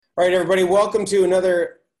All right, everybody, welcome to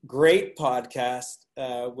another great podcast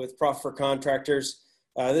with Profit for Contractors.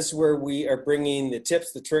 This is where we are bringing the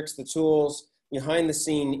tips, the tricks, the tools, behind the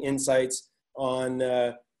scene insights on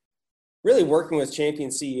really working with champion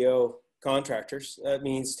CEO contractors. That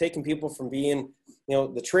means taking people from being,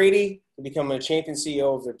 the tradie to becoming a champion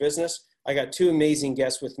CEO of their business. I got two amazing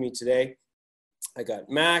guests with me today. I got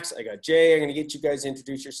Max, I got Jay. I'm going to get you guys to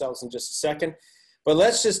introduce yourselves in just a second. But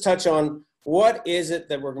let's just touch on what is it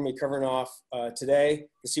that we're going to be covering off today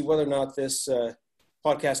to see whether or not this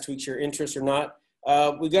podcast tweaks your interest or not.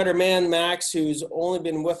 We got our man, Max, who's only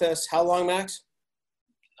been with us. How long, Max?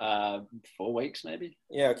 4 weeks, maybe.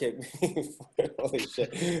 Yeah, okay. Holy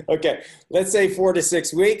shit. Okay, let's say 4 to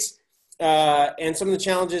 6 weeks. And some of the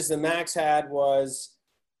challenges that Max had was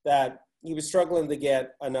that he was struggling to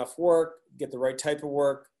get enough work, get the right type of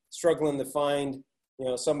work, struggling to find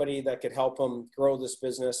somebody that could help him grow this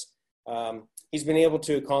business. He's been able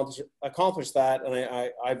to accomplish that,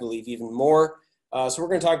 and I believe even more. So we're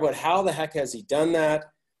going to talk about how the heck has he done that?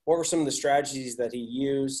 What were some of the strategies that he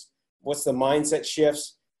used? What's the mindset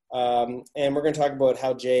shifts? And we're going to talk about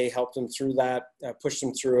how Jay helped him through that, pushed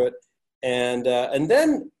him through it. And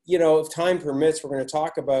then, if time permits, we're going to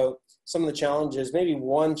talk about some of the challenges, maybe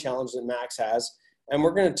one challenge that Max has, and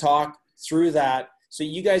we're going to talk through that so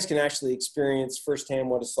you guys can actually experience firsthand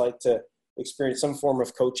what it's like to experience some form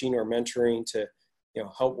of coaching or mentoring to,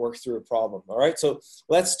 help work through a problem. All right. So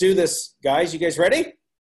let's do this, guys. You guys ready?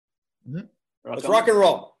 Mm-hmm. Let's rock and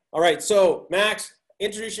roll. All right. So Max,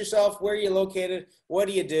 introduce yourself. Where are you located? What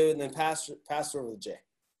do you do? And then pass it over to Jay.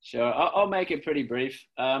 Sure. I'll make it pretty brief.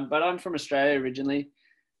 But I'm from Australia originally.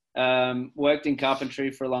 Worked in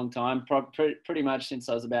carpentry for a long time, pretty much since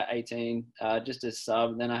I was about 18, just as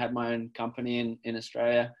sub. Then I had my own company in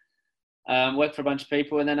Australia. Worked for a bunch of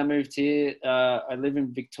people, and then I moved here. I live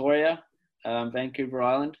in Victoria, Vancouver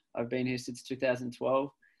Island. I've been here since 2012,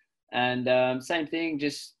 and same thing,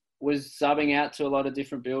 just was subbing out to a lot of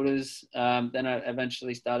different builders. Then I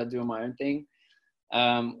eventually started doing my own thing.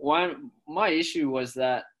 My issue was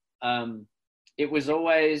that it was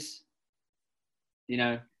always,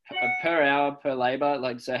 per hour, per labor,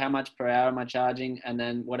 like, so how much per hour am I charging? And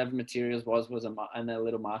then whatever materials was and a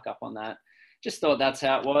little markup on that. Just thought that's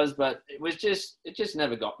how it was, but it just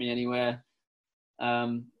never got me anywhere.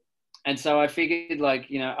 And so I figured,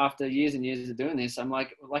 after years and years of doing this, I'm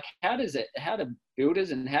like, how do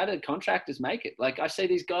builders and how do contractors make it? Like, I see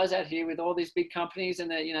these guys out here with all these big companies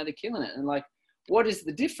and they're killing it. And what is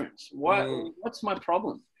the difference? What's my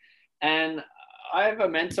problem? And I have a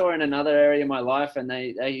mentor in another area of my life, and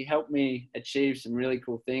they helped me achieve some really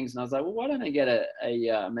cool things. And I was like, well, why don't I get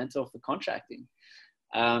a mentor for contracting?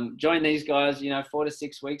 Joined these guys, 4 to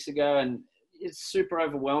 6 weeks ago, and it's super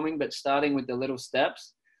overwhelming, but starting with the little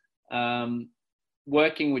steps.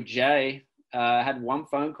 Working with Jay, I had one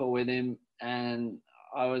phone call with him, and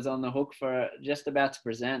I was on the hook for just about to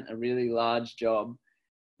present a really large job.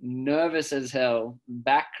 Nervous as hell,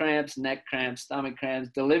 back cramps, neck cramps, stomach cramps,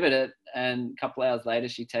 delivered it. And a couple hours later,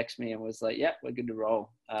 she texted me and was like, yeah, we're good to roll.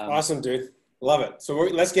 Awesome, dude. Love it. So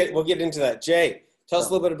we'll get into that. Jay, tell us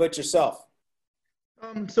a little bit about yourself.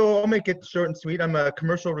 So I'll make it short and sweet. I'm a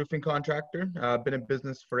commercial roofing contractor. Been in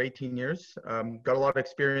business for 18 years. Got a lot of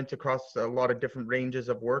experience across a lot of different ranges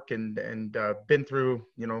of work, and been through,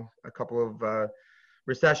 a couple of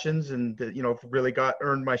recessions, and really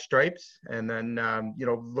earned my stripes. And then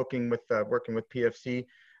working with PFC,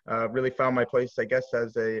 really found my place, I guess,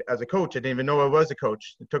 as a coach. I didn't even know I was a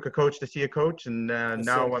coach. It took a coach to see a coach, and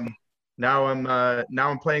now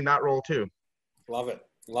I'm playing that role too. Love it.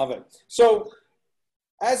 So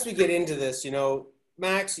as we get into this,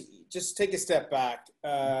 Max, just take a step back.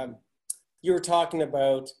 You were talking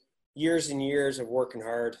about years and years of working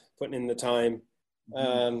hard, putting in the time.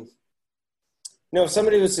 If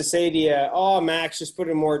somebody was to say to you, "Oh, Max, just put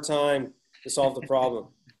in more time to solve the problem,"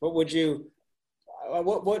 what would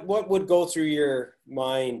go through your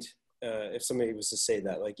mind if somebody was to say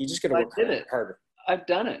that? Like, you just got to work harder. I've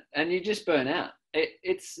done it, and you just burn out.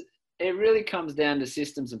 It really comes down to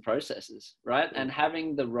systems and processes, right? And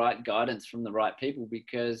having the right guidance from the right people,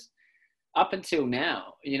 because up until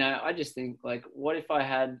now, I just think, what if I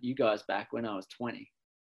had you guys back when I was 20?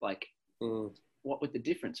 What would the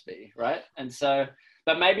difference be, right? And so,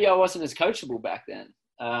 but maybe I wasn't as coachable back then.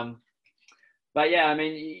 But yeah, I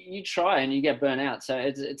mean, you try and you get burnt out. So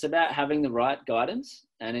it's about having the right guidance,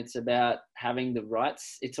 and it's about having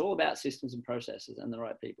it's all about systems and processes and the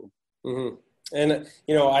right people. Mm-hmm. And,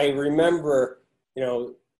 I remember,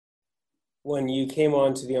 when you came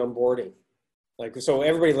on to the onboarding, so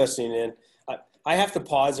everybody listening in, I have to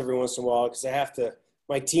pause every once in a while because I have to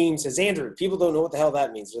my team says, Andrew, people don't know what the hell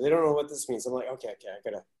that means, or they don't know what this means. I'm like, okay, I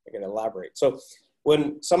gotta elaborate. So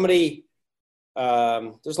when somebody,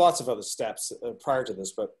 there's lots of other steps prior to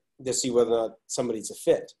this, but to see whether or not somebody's a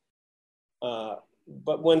fit.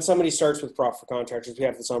 But when somebody starts with Prop for Contractors, we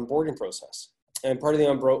have this onboarding process. And part of the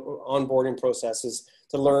onboarding process is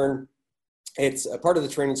to learn, it's a part of the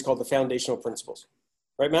training is called the foundational principles.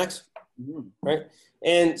 Right, Max? Mm-hmm. Right?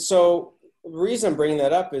 And so the reason I'm bringing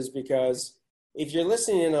that up is because if you're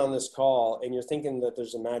listening in on this call and you're thinking that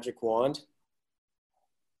there's a magic wand,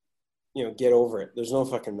 get over it. There's no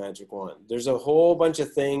fucking magic wand. There's a whole bunch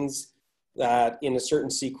of things that in a certain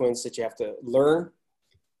sequence that you have to learn.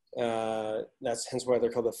 That's hence why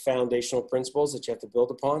they're called the foundational principles that you have to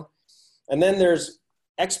build upon. And then there's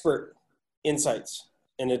expert insights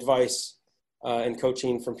and advice and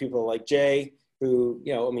coaching from people like Jay, who,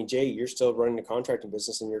 Jay, you're still running a contracting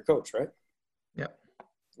business and you're a coach, right? Yeah.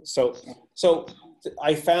 So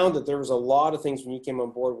I found that there was a lot of things when you came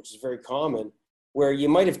on board, which is very common, where you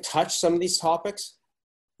might have touched some of these topics,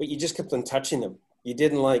 but you just kept on touching them. You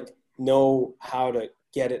didn't know how to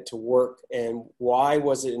get it to work and why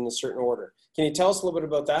was it in a certain order. Can you tell us a little bit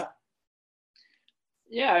about that?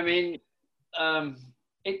 Yeah, I mean,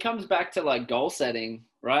 it comes back to goal setting,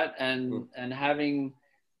 right? And having,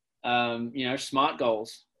 smart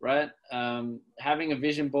goals, right? Having a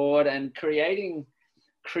vision board and creating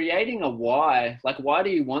a why. Why do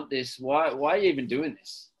you want this? Why are you even doing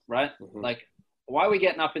this, right? Mm-hmm. Why are we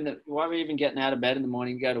why are we even getting out of bed in the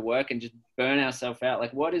morning, go to work and just burn ourselves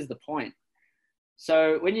out? What is the point?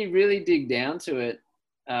 So when you really dig down to it,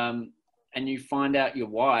 and you find out your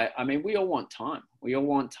why, I mean, we all want time. We all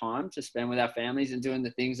want time to spend with our families and doing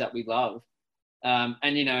the things that we love. And,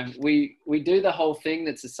 we do the whole thing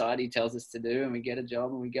that society tells us to do, and we get a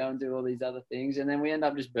job and we go and do all these other things. And then we end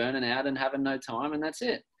up just burning out and having no time, and that's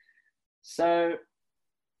it. So,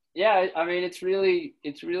 yeah, I mean, it's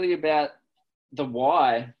really about the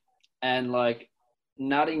why and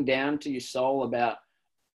nutting down to your soul about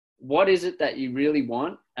what is it that you really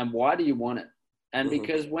want and why do you want it? And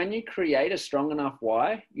because when you create a strong enough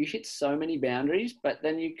why, you hit so many boundaries, but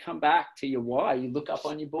then you come back to your why. You look up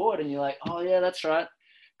on your board and you're like, oh yeah, that's right.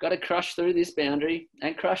 Got to crush through this boundary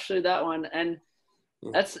and crush through that one. And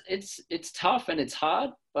it's tough and it's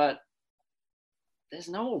hard, but there's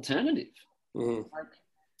no alternative. Mm-hmm.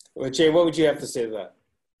 Well, Jay, what would you have to say to that?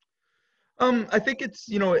 I think it's,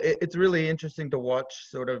 it's really interesting to watch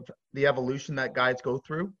sort of the evolution that guys go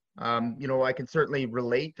through. I can certainly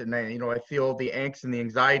relate, and I feel the angst and the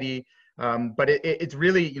anxiety. But it's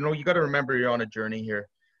really, you got to remember you're on a journey here,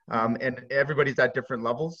 and everybody's at different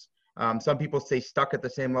levels. Some people stay stuck at the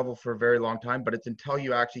same level for a very long time, but it's until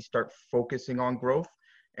you actually start focusing on growth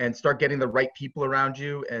and start getting the right people around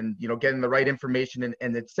you and, getting the right information,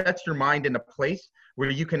 and it sets your mind in a place where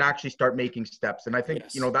you can actually start making steps. And I think,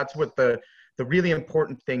 yes. That's what the really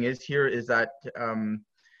important thing is here is that,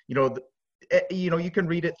 you can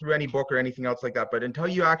read it through any book or anything else like that, but until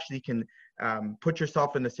you actually can put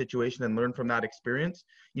yourself in the situation and learn from that experience,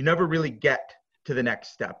 you never really get to the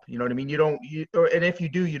next step. You know what I mean? And if you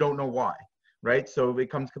do, you don't know why, right? So it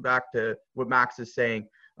comes back to what Max is saying.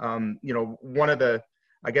 One of the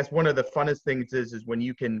funnest things is when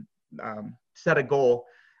you can set a goal,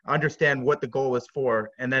 understand what the goal is for,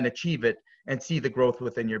 and then achieve it and see the growth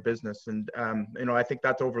within your business. And, I think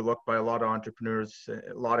that's overlooked by a lot of entrepreneurs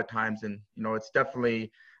a lot of times. And, it's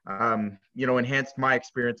definitely, enhanced my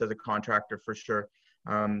experience as a contractor for sure.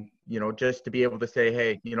 Just to be able to say,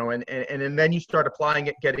 hey, and then you start applying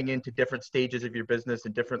it, getting into different stages of your business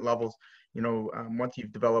and different levels, once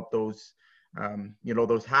you've developed those,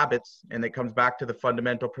 those habits, and it comes back to the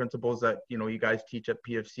fundamental principles that, you guys teach at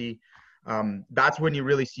PFC. That's when you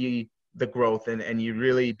really see the growth and you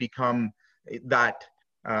really become that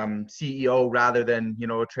CEO rather than,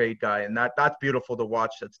 a trade guy. And that's beautiful to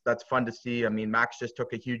watch. That's fun to see. I mean, Max just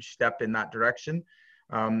took a huge step in that direction.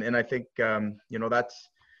 And I think,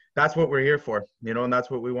 that's what we're here for, and that's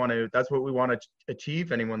what we want to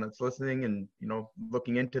achieve. Anyone that's listening and,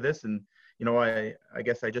 looking into this, and, I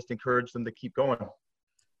guess I just encourage them to keep going.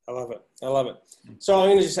 I love it. So I'm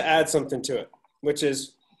going to just add something to it, which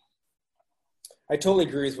is, I totally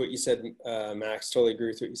agree with what you said, Max. Totally agree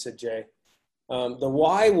with what you said, Jay. The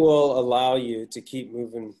why will allow you to keep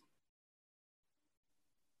moving.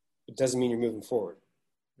 It doesn't mean you're moving forward.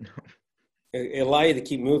 It allow you to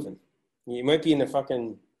keep moving. You might be in a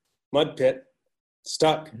fucking mud pit,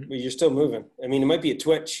 stuck, but you're still moving. I mean, it might be a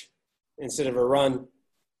twitch instead of a run,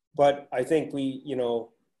 but I think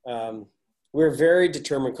we're very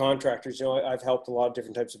determined contractors. I've helped a lot of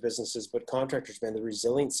different types of businesses, but contractors, man, the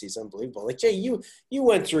resiliency is unbelievable. Like Jay, you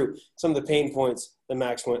went through some of the pain points that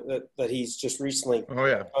Max went, that he's just recently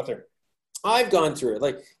gone through. I've gone through it.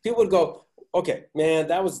 Like, people would go, okay, man,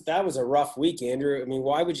 that was a rough week, Andrew. I mean,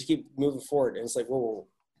 why would you keep moving forward? And it's like, whoa,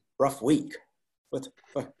 rough week. What?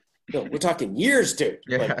 No, we're talking years, dude.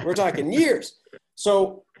 Yeah. Like, we're talking years.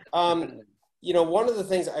 So, you know, one of the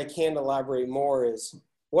things I can elaborate more is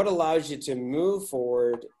what allows you to move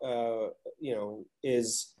forward, you know,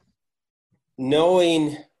 is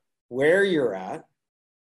knowing where you're at,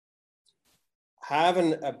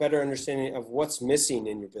 having a better understanding of what's missing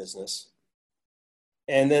in your business,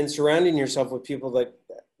 and then surrounding yourself with people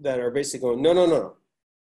that are basically going, no.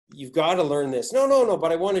 You've got to learn this. No,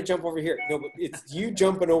 but I want to jump over here. No, but it's you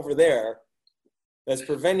jumping over there that's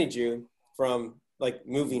prevented you from like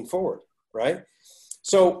moving forward, right?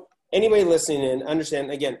 So anybody listening in,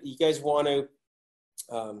 understand, again, you guys want to,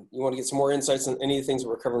 you want to get some more insights on any of the things that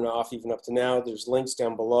we're covering off even up to now. There's links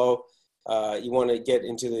down below. You want to get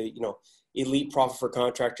into the, you know, elite profit for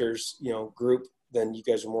contractors, you know, group, then you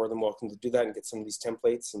guys are more than welcome to do that and get some of these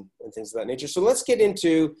templates and things of that nature. So let's get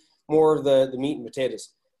into more of the meat and potatoes.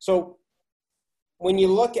 So when you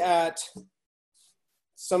look at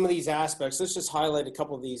some of these aspects, let's just highlight a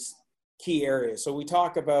couple of these key areas. So we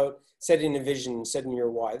talk about setting a vision, setting your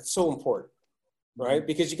why. It's so important, right?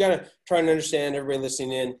 Because you got to try and understand, everybody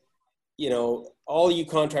listening in, you know, all you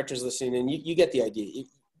contractors listening in, you get the idea.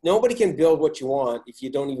 Nobody can build what you want if you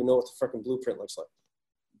don't even know what the freaking blueprint looks like.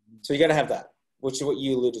 So you got to have that, which is what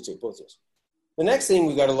you alluded to, both of us. The next thing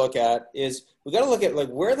we got to look at is we got to look at, like,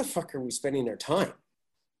 where the fuck are we spending our time?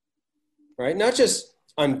 Right? Not just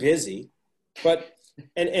I'm busy, but,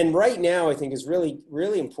 and right now I think is really,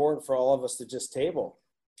 really important for all of us to just table.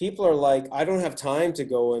 People are like, I don't have time to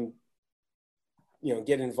go and, you know,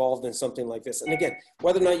 get involved in something like this. And again,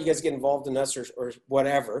 whether or not you guys get involved in us or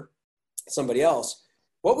whatever, somebody else,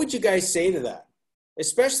 what would you guys say to that?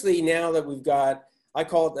 Especially now that we've got, I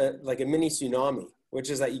call it like a mini tsunami, which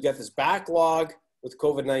is that you got this backlog with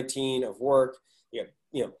COVID-19 of work, you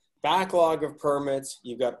know, backlog of permits,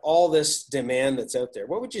 you've got all this demand that's out there.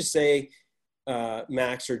 What would you say,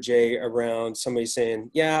 Max or Jay, around somebody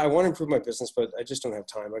saying, yeah, I want to improve my business, but I just don't have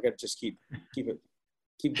time. I got to just keep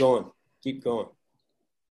going. What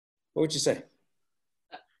would you say?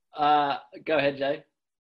 Go ahead, Jay.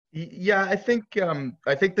 Yeah, I think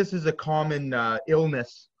this is a common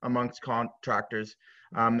illness amongst contractors,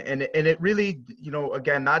 and it really, you know,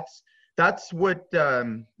 again, that's what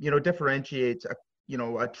you know, differentiates a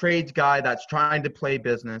trades guy that's trying to play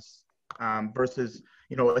business versus,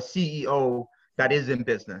 you know, a CEO that is in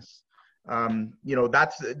business. You know,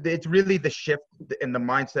 it's really the shift in the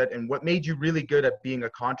mindset, and what made you really good at being a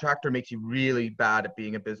contractor makes you really bad at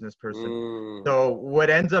being a business person. So what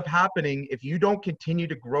ends up happening, if you don't continue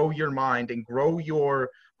to grow your mind and grow your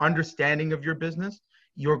understanding of your business,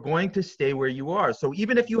 you're going to stay where you are. So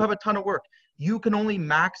even if you have a ton of work, you can only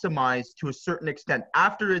maximize to a certain extent.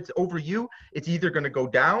 After it's over you, it's either going to go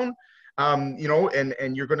down, you know,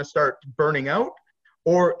 and you're going to start burning out,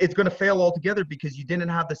 or it's going to fail altogether because you didn't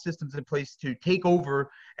have the systems in place to take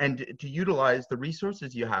over and to utilize the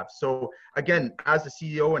resources you have. So again, as a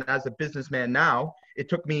CEO and as a businessman now, it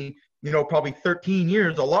took me, you know, probably 13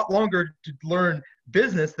 years, a lot longer to learn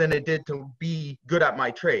business than it did to be good at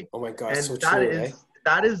my trade. Oh my God, and so that true, is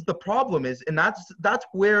that is the problem is, and that's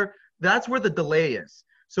where the delay is.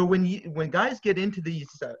 So when guys get into these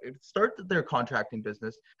start their contracting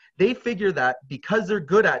business, they figure that because they're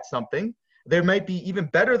good at something, they might be even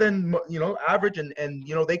better than, you know, average, and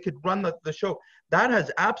you know, they could run the show. That has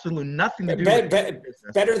absolutely nothing to do with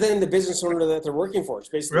business. Better than the business owner that they're working for. It's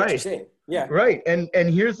basically what you're saying. Yeah. Right. And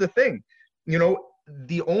here's the thing, you know,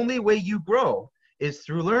 the only way you grow is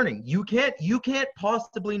through learning. You can't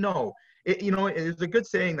possibly know. You know, it's a good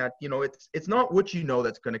saying that, you know, it's not what you know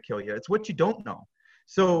that's going to kill you. It's what you don't know.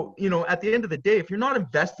 So, you know, at the end of the day, if you're not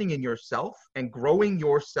investing in yourself and growing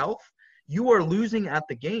yourself, you are losing at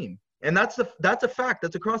the game. And that's a fact.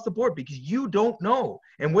 That's across the board, because you don't know.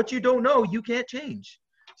 And what you don't know, you can't change.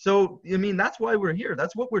 So, I mean, that's why we're here.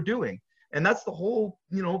 That's what we're doing. And that's the whole,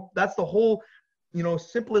 you know,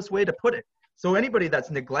 simplest way to put it. So anybody that's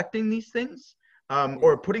neglecting these things,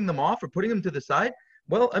 or putting them off or putting them to the side,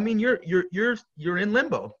 well, I mean, you're in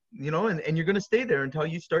limbo, you know, and you're going to stay there until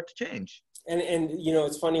you start to change. And you know,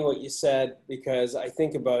 it's funny what you said, because I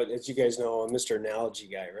think about, as you guys know, I'm Mr. Analogy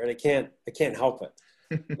guy, right? I can't help it.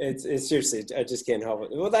 It's seriously, I just can't help it.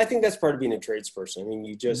 Well, I think that's part of being a tradesperson. I mean,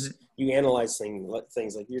 you just, you analyze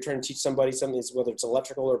things like you're trying to teach somebody something, whether it's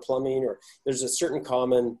electrical or plumbing, or there's a certain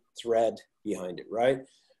common thread behind it, right?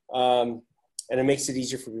 And it makes it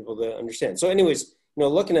easier for people to understand. So anyways, you know,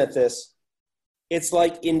 looking at this, it's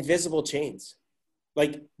like invisible chains.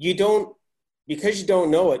 Like, you don't because you don't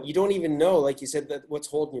know it, you don't even know, like you said, that what's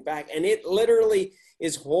holding you back. And it literally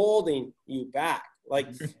is holding you back. Like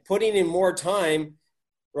putting in more time,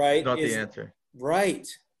 right? Not the answer. Right.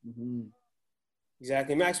 Mm-hmm.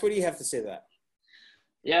 Exactly. Max, what do you have to say to that?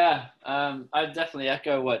 Yeah, I definitely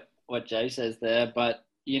echo what Jay says there. But,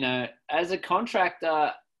 as a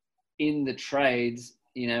contractor in the trades,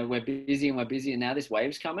 we're busy and now this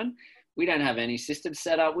wave's coming. We don't have any system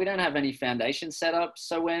set up. We don't have any foundation set up.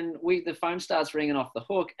 So when the phone starts ringing off the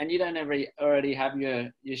hook and you don't already have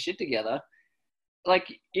your shit together,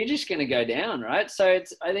 like you're just going to go down, right? So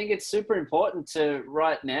I think it's super important to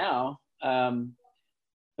right now,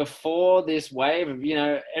 before this wave of,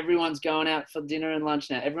 everyone's going out for dinner and lunch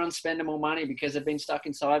now. Everyone's spending more money because they've been stuck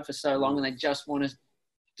inside for so long and they just want to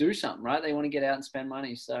do something, right? They want to get out and spend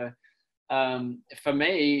money. So for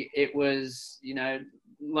me, it was,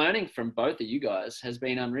 learning from both of you guys has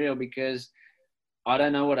been unreal because I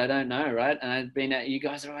don't know what I don't know, right? And I've been you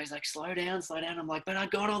guys are always like, slow down. I'm like, but I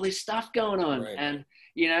got all this stuff going on. Right. And,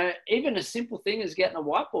 even a simple thing is getting a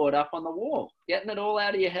whiteboard up on the wall, getting it all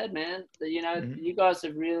out of your head, man. You guys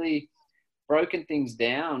have really broken things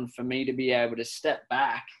down for me to be able to step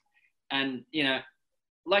back and,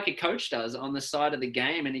 like a coach does on the side of the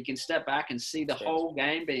game, and he can step back and see the whole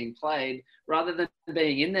game being played rather than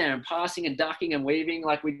being in there and passing and ducking and weaving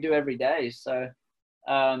like we do every day. So,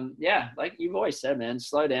 like you've always said, man,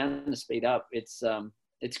 slow down and speed up. It's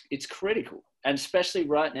critical, and especially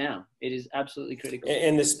right now, it is absolutely critical.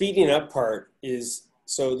 And the speeding up part is,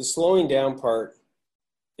 so the slowing down part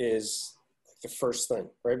is the first thing,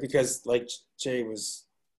 right? Because like Jay was,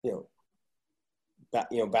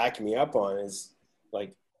 backing me up on is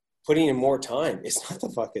like putting in more time. It's not the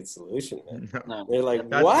fucking solution, man. No. They're like,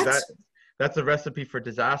 what? That's a recipe for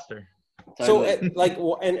disaster. Totally.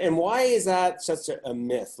 So and why is that such a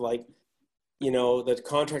myth? Like, that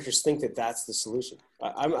contractors think that that's the solution.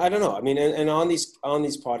 I don't know. I mean, and on these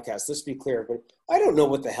podcasts, let's be clear, but I don't know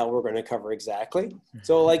what the hell we're going to cover exactly.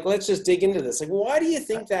 So like, let's just dig into this. Like, why do you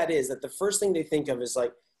think that is? That the first thing they think of is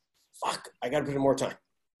like, fuck, I got to put in more time.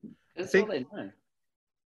 That's all they know.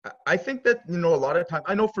 I think that, a lot of time,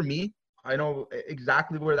 I know for me, I know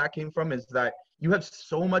exactly where that came from, is that you have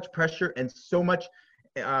so much pressure and so much,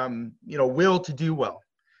 will to do well.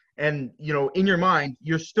 And, in your mind,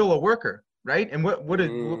 you're still a worker, right? And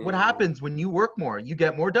what happens when you work more? You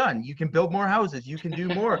get more done. You can build more houses. You can do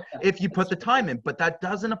more if you put the time in. But that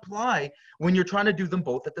doesn't apply when you're trying to do them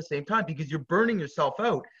both at the same time, because you're burning yourself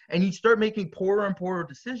out and you start making poorer and poorer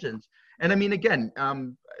decisions. And I mean, again,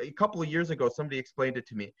 a couple of years ago, somebody explained it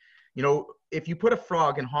to me. If you put a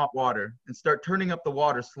frog in hot water and start turning up the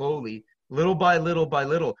water slowly, little by little by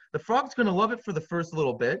little, the frog's going to love it for the first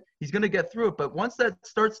little bit. He's going to get through it. But once that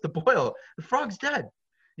starts to boil, the frog's dead,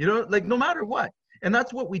 like no matter what. And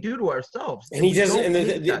that's what we do to ourselves. And he doesn't,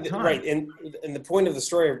 and right. And the point of the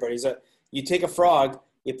story, everybody, is that you take a frog,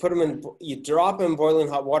 you put him in, you drop him in boiling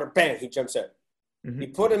hot water, bang, he jumps out. Mm-hmm. You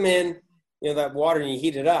put him in, that water, and you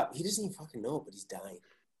heat it up. He doesn't even fucking know, but he's dying.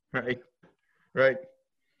 Right.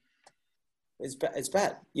 It's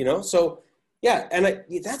bad, So yeah, and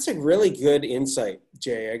that's a really good insight,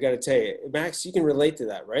 Jay. I got to tell you, Max, you can relate to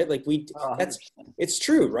that, right? Like it's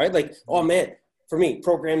true, right? Like, oh man, for me,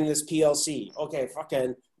 programming this PLC, okay,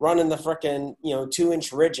 fucking running the fucking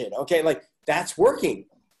 2-inch rigid, okay, like that's working.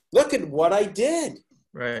 Look at what I did.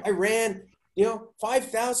 Right. I ran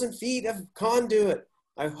 5,000 feet of conduit.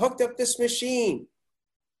 I hooked up this machine.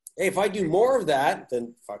 Hey, if I do more of that,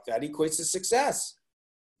 then fuck, that equates to success.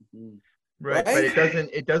 Mm-hmm. Right. But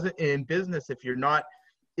it doesn't in business, if you're not,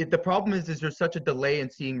 the problem is there's such a delay in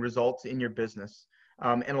seeing results in your business.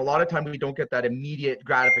 And a lot of times we don't get that immediate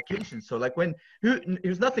gratification. So like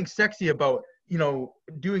there's nothing sexy about,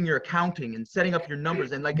 doing your accounting and setting up your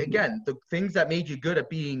numbers. And like, again, the things that made you good at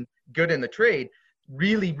being good in the trade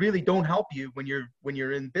really, really don't help you when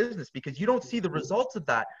you're in business, because you don't see the results of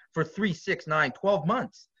that for 3, 6, 9, 12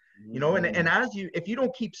 months, and if you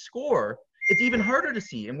don't keep score, it's even harder to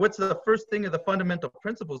see. And what's the first thing of the fundamental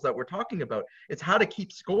principles that we're talking about? It's how to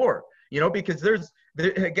keep score, because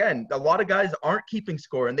again, a lot of guys aren't keeping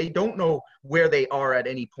score and they don't know where they are at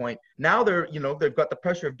any point. Now they've got the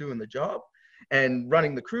pressure of doing the job and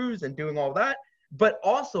running the crews and doing all that. But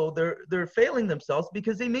also they're failing themselves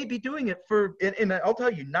because they may be doing it and I'll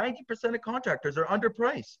tell you, 90% of contractors are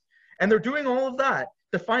underpriced, and they're doing all of that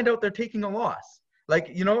to find out they're taking a loss. Like,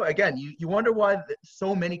 again, you wonder why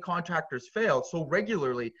so many contractors fail so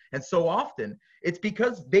regularly and so often. It's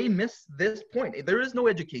because they miss this point. There is no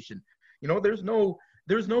education. There's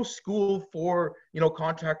no school for,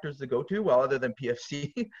 contractors to go to, well, other than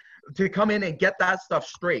PFC, to come in and get that stuff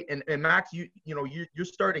straight. And Max, you're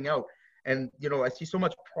starting out. And, you know, I see so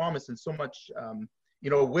much promise and so much, you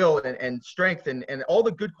know, will and strength and all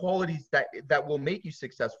the good qualities that will make you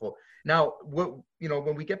successful. Now, you know,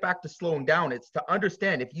 when we get back to slowing down, it's to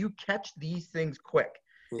understand, if you catch these things quick,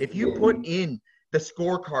 if you put in the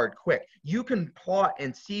scorecard quick, you can plot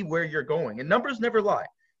and see where you're going. And numbers never lie,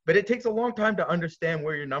 but it takes a long time to understand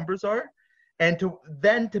where your numbers are. And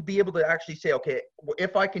to be able to actually say, okay,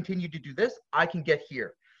 if I continue to do this, I can get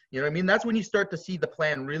here. You know what I mean? That's when you start to see the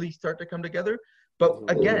plan really start to come together. But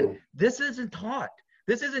again, this isn't taught.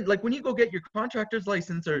 This isn't like when you go get your contractor's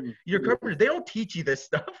license or your carpenter, they don't teach you this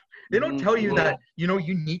stuff. They don't tell you that, you know,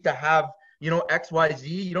 you need to have, you know, X, Y, Z.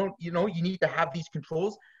 You don't, you know, you need to have these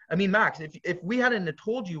controls. I mean, Max, if we hadn't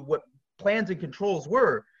told you what plans and controls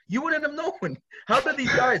were, you wouldn't have known. How do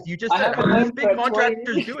these guys, you just said, how are these big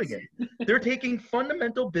contractors doing it? They're taking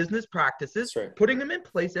fundamental business practices, putting them in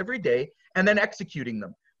place every day, and then executing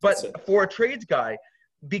them. But for a trades guy,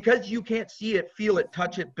 because you can't see it, feel it,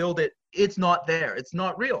 touch it, build it, it's not there. It's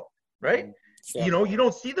not real, right? Yeah. You know, you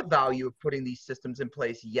don't see the value of putting these systems in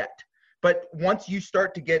place yet. But once you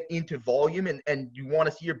start to get into volume and you want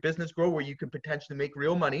to see your business grow where you can potentially make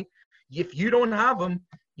real money, if you don't have them,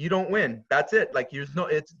 you don't win. That's it. Like,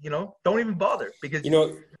 it's, you know, don't even bother, because, you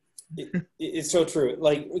know, it's so true.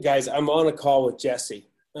 Like, guys, I'm on a call with Jesse.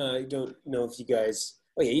 I don't know if you guys,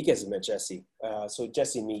 oh yeah, you guys have met Jesse. So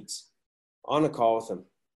Jesse Meeks, on a call with him.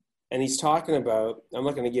 And he's talking about, I'm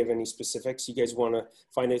not going to give any specifics. You guys want to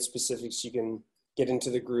find out specifics, you can get into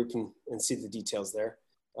the group and see the details there.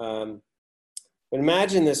 But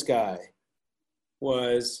imagine this guy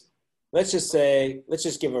was, let's just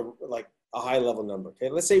give a high level number. Okay.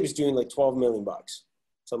 Let's say he was doing like 12 million bucks,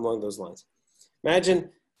 something along those lines. Imagine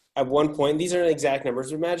at one point, these aren't exact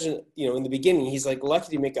numbers. Imagine, you know, in the beginning, he's like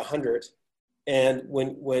lucky to make 100. And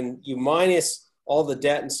when you minus all the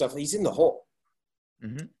debt and stuff, he's in the hole.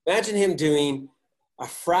 Mm-hmm. Imagine him doing a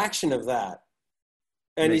fraction of that,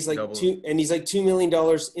 and he's like $2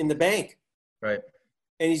 million in the bank, right?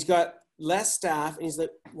 And he's got less staff, and he's like,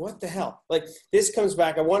 "What the hell?" Like, this comes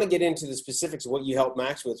back. I want to get into the specifics of what you help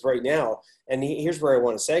Max with right now, and here's where I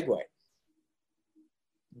want to segue.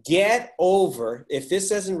 Get over, if this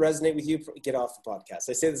doesn't resonate with you, get off the podcast.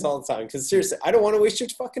 I say this all the time because seriously, I don't want to waste your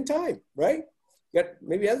fucking time, right? You got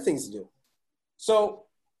maybe other things to do. So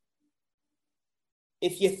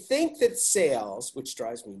if you think that sales, which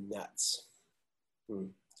drives me nuts,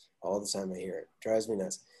 all the time I hear it, drives me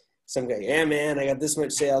nuts. Some guy, yeah, man, I got this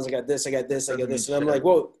much sales, I got this. And I'm like,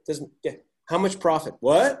 whoa, how much profit?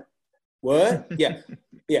 What? Yeah.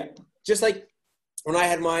 Just like when I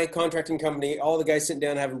had my contracting company, all the guys sitting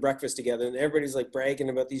down having breakfast together, and everybody's like bragging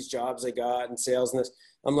about these jobs they got and sales and this.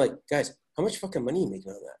 I'm like, guys, how much fucking money are you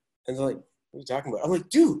making on that? And they're like, what are you talking about? I'm like,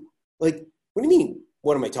 dude, like, what do you mean?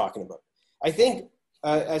 What am I talking about? I think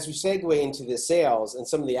as we segue into the sales and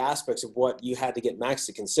some of the aspects of what you had to get Max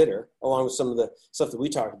to consider, along with some of the stuff that we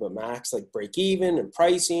talked about, Max, like break even and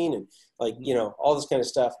pricing and like, you know, all this kind of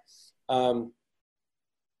stuff.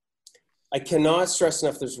 I cannot stress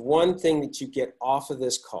enough, there's one thing that you get off of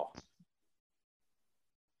this call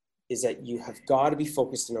is that you have got to be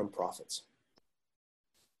focused in on profits.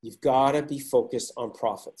 You've got to be focused on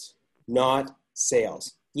profits, not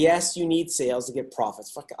sales. Yes, you need sales to get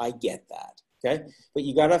profits. Fuck, I get that. Okay. But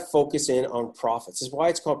you got to focus in on profits. This is why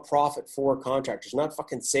it's called profit for contractors, not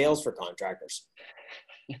fucking sales for contractors.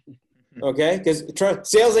 Okay. Because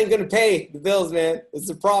sales ain't going to pay the bills, man. It's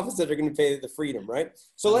the profits that are going to pay the freedom. Right.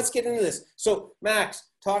 So let's get into this. So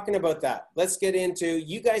Max, talking about that, let's get into,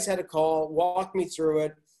 you guys had a call, walk me through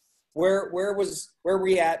it. Where were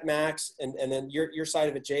we at, Max? And then your side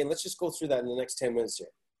of it, Jay, and let's just go through that in the next 10 minutes here.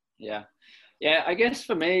 Yeah. I guess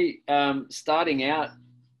for me, starting out,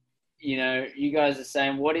 you know, you guys are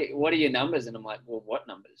saying, what are your numbers? And I'm like, well, what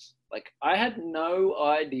numbers? Like, I had no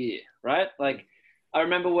idea, right? Like, I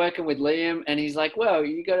remember working with Liam and he's like, well,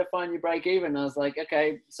 you got to find your break even. And I was like,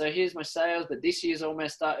 okay, so here's my sales, but this year's all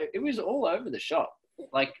messed up. It was all over the shop.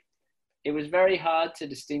 Like, it was very hard to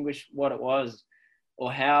distinguish what it was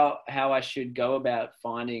or how I should go about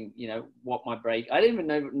finding, you know, what my I didn't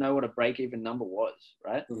even know what a break even number was,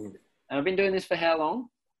 right? Mm-hmm. And I've been doing this for how long?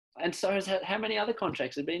 And so has how many other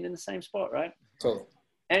contracts have been in the same spot, right? Totally.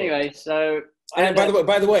 Anyway, so... And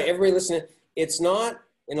by the way, everybody listening, it's not,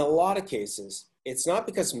 in a lot of cases, it's not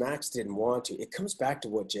because Max didn't want to. It comes back to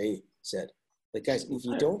what Jay said. Like, guys, if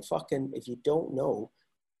you don't know,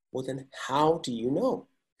 well, then how do you know?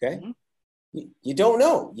 Okay? Mm-hmm. You don't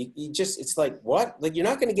know. You just, it's like, what? Like, you're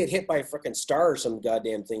not going to get hit by a freaking star or some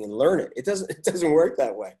goddamn thing and learn it. It doesn't work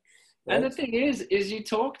that way. And the thing is you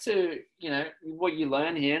talk to, what you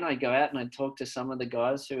learn here, and I go out and I talk to some of the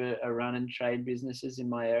guys who are running trade businesses in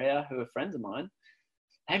my area who are friends of mine.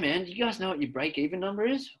 Hey man, do you guys know what your break-even number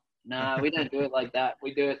is? Nah, we don't do it like that.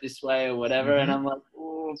 We do it this way or whatever. And I'm like,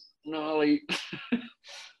 oh, no.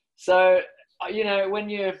 So,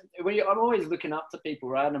 I'm always looking up to people,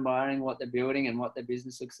 right? Admiring what they're building and what their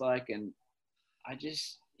business looks like. And I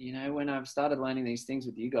just, when I've started learning these things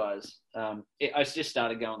with you guys, I just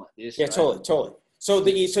started going like this. Yeah, right? totally.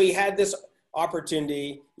 So you had this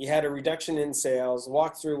opportunity, you had a reduction in sales.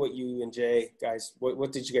 Walk through what you and Jay guys,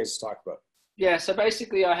 what did you guys talk about? Yeah, so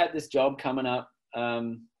basically I had this job coming up.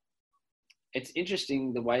 It's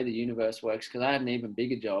interesting the way the universe works, because I had an even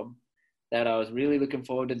bigger job that I was really looking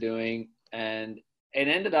forward to doing. And it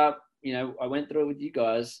ended up, I went through it with you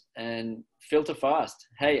guys and filter fast.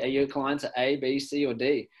 Hey, are your clients at A, B, C, or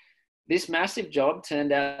D? This massive job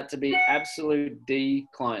turned out to be absolute D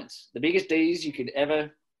clients, the biggest Ds you could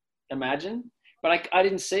ever imagine. But I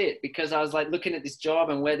didn't see it because I was like looking at this job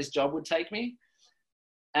and where this job would take me.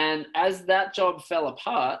 And as that job fell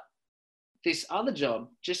apart, this other job,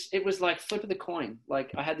 it was like flip of the coin.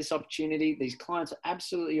 Like I had this opportunity. These clients are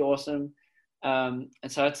absolutely awesome. And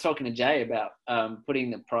so I was talking to Jay about putting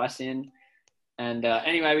the price in. And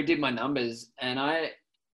anyway, we did my numbers, and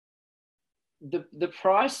the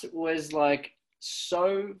price was like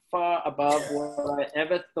so far above what I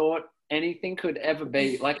ever thought anything could ever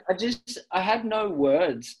be. Like I had no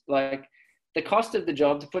words. Like the cost of the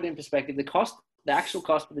job, to put it in perspective, the actual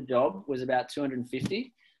cost of the job was about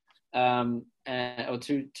 250, or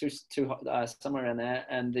two, somewhere around there.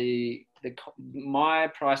 And my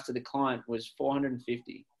price to the client was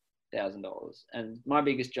 $450,000, and my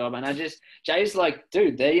biggest job. And Jay's like,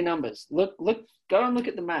 dude, they're your numbers. Look, go and look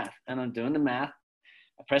at the math. And I'm doing the math.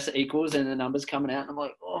 I press the equals, and the numbers coming out. And I'm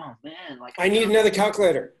like, oh man, like I need another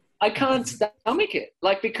calculator. I can't stomach it.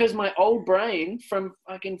 Like, because my old brain from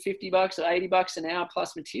fucking $50 or $80 an hour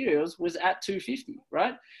plus materials was at 250,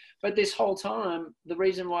 right? But this whole time, the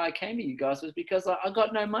reason why I came to you guys was because I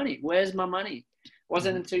got no money. Where's my money?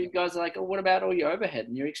 Wasn't until you guys are like, oh, what about all your overhead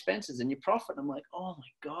and your expenses and your profit? I'm like, oh my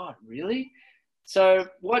God, really? So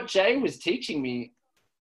what Jay was teaching me,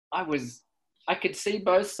 I could see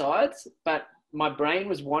both sides, but my brain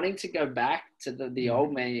was wanting to go back to the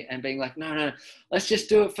old me and being like, no, let's just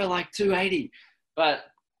do it for like 280. But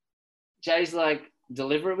Jay's like,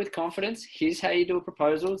 deliver it with confidence. Here's how you do a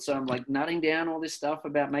proposal. So I'm like nutting down all this stuff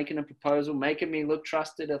about making a proposal, making me look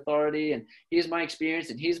trusted authority. And here's my experience,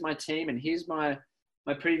 and here's my team, and here's my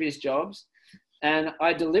previous jobs. And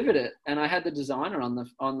I delivered it, and I had the designer on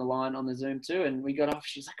the line on the Zoom too. And we got off.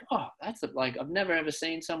 She's like, "Oh, that's like I've never ever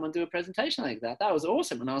seen someone do a presentation like that. That was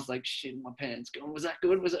awesome." And I was like, "Shit, my pants going. Was that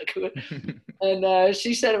good? Was that good?" And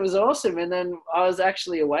she said it was awesome. And then I was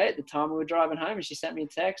actually away at the time. We were driving home, and she sent me a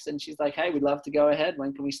text, and she's like, "Hey, we'd love to go ahead.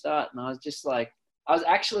 When can we start?" And I was just like, I was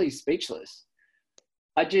actually speechless.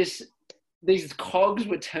 These cogs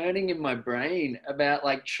were turning in my brain about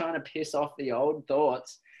like trying to piss off the old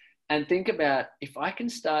thoughts. And think about, if I can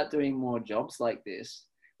start doing more jobs like this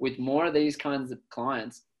with more of these kinds of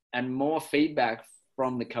clients and more feedback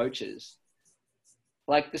from the coaches,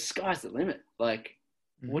 like the sky's the limit. Like,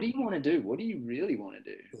 what do you want to do? What do you really want to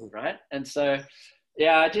do? Right. And so,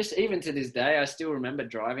 yeah, even to this day, I still remember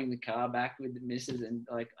driving the car back with the missus, and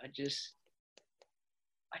like, I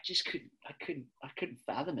couldn't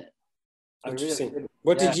fathom it. Interesting.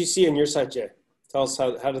 What did you see on your side, Jay? Tell us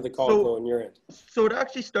how did the call go on your end? So it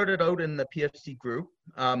actually started out in the PFC group.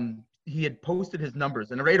 He had posted his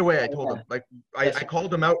numbers, and right away I told him, like, I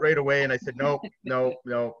called him out right away, and I said, no,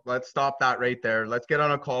 let's stop that right there. Let's get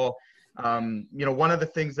on a call. One of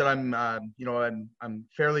the things that I'm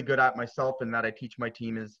fairly good at myself, and that I teach my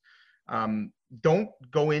team is, don't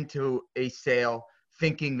go into a sale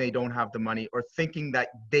thinking they don't have the money or thinking that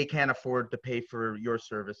they can't afford to pay for your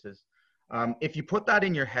services. If you put that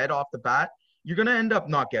in your head off the bat, you're going to end up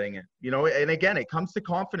not getting it, and again, it comes to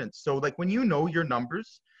confidence. So like when you know your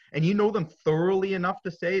numbers and you know them thoroughly enough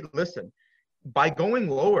to say, listen, by going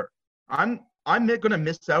lower, I'm going to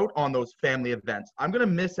miss out on those family events. I'm going to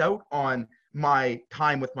miss out on my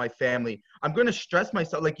time with my family. I'm going to stress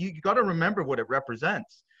myself. Like you got to remember what it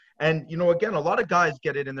represents. And, again, a lot of guys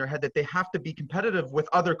get it in their head that they have to be competitive with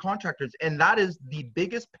other contractors. And that is the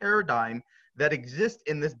biggest paradigm that exists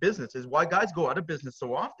in this business, is why guys go out of business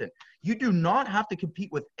so often. You do not have to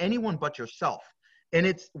compete with anyone but yourself. And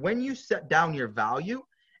it's when you set down your value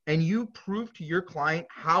and you prove to your client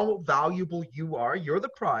how valuable you are, you're the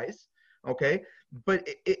prize, okay? But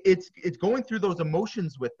it's going through those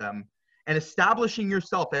emotions with them and establishing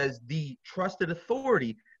yourself as the trusted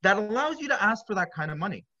authority that allows you to ask for that kind of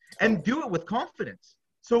money. and do it with confidence.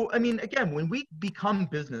 So, I mean, again, when we become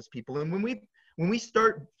business people and when we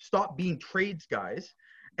stop being trades guys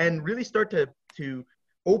and really start to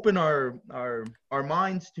open our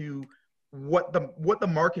minds to what the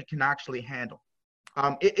market can actually handle.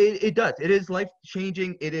 It does. It is life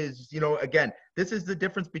changing. It is, again, this is the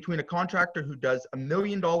difference between a contractor who does $1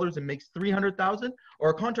 million and makes 300,000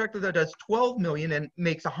 or a contractor that does 12 million and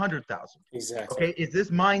makes 100,000. Exactly. Okay. Is this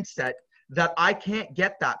mindset that I can't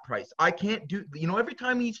get that price? I can't do, every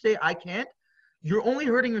time you say I can't, you're only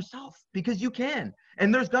hurting yourself because you can.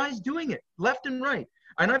 And there's guys doing it left and right.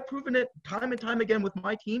 And I've proven it time and time again with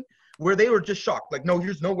my team where they were just shocked. Like, no,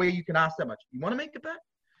 there's no way you can ask that much. You want to make a bet?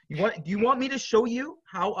 Do you want me to show you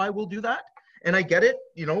how I will do that? And I get it,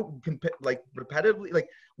 like repetitively, like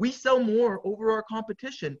we sell more over our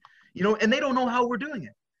competition, and they don't know how we're doing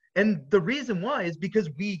it. And the reason why is because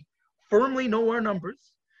we firmly know our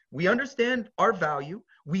numbers. We understand our value.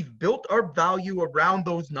 We've built our value around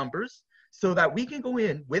those numbers so that we can go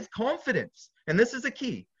in with confidence. And this is the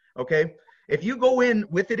key. Okay. If you go in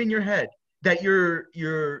with it in your head that you're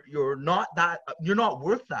not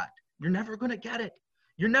worth that, you're never going to get it.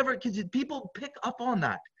 You're never, because people pick up on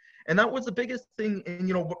that. And that was the biggest thing.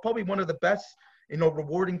 And, probably one of the best,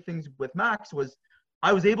 rewarding things with Max was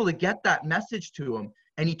I was able to get that message to him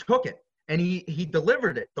and he took it and he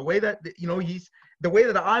delivered it the way that, the way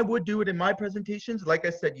that I would do it in my presentations. Like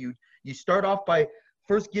I said, you start off by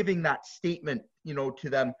first giving that statement, to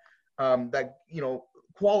them that,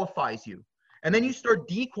 qualifies you. And then you start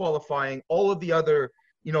dequalifying all of the other,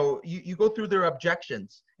 you go through their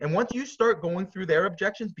objections. And once you start going through their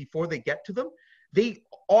objections before they get to them, they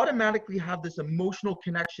automatically have this emotional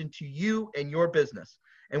connection to you and your business.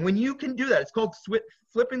 And when you can do that, it's called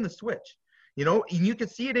flipping the switch, and you can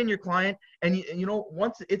see it in your client. And,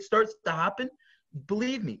 once it starts to happen,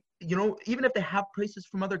 believe me, even if they have prices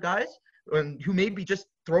from other guys who may be just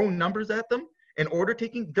throwing numbers at them and order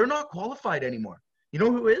taking, they're not qualified anymore. You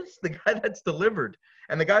know who is? The guy that's delivered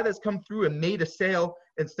and the guy that's come through and made a sale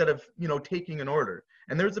instead of, taking an order.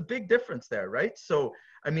 And there's a big difference there, right? So,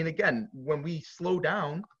 I mean, again, when we slow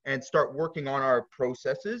down and start working on our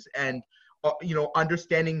processes and,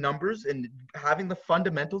 understanding numbers and having the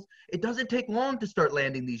fundamentals, it doesn't take long to start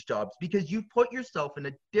landing these jobs because you put yourself in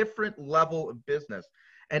a different level of business.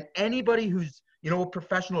 And anybody who's, a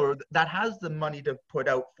professional or that has the money to put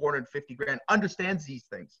out 450 grand understands these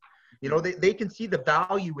things. They can see the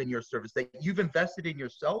value in your service that you've invested in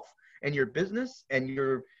yourself and your business, and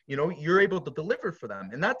you're able to deliver for them.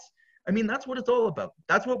 And that's what it's all about.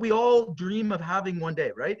 That's what we all dream of having one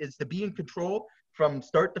day, right? Is to be in control from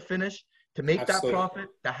start to finish, to make Absolutely. That profit,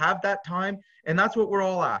 to have that time. And that's what we're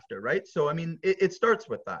all after, right? So, it starts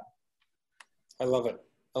with that. I love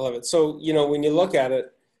it. So, when you look at it,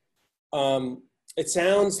 it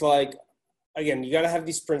sounds like, again, you got to have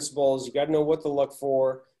these principles. You got to know what to look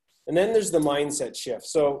for. And then there's the mindset shift.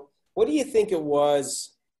 So what do you think it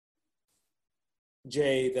was,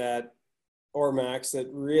 Jay, or Max, that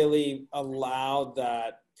really allowed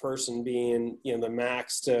that person being, the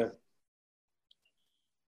Max to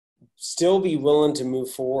still be willing to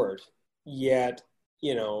move forward, yet,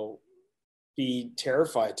 be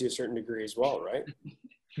terrified to a certain degree as well, right?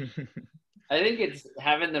 I think it's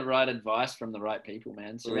having the right advice from the right people,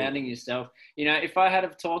 man. Surrounding yourself. If I had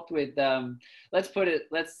have talked with, let's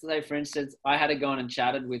say, for instance, I had gone and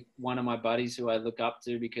chatted with one of my buddies who I look up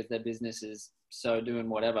to because their business is so doing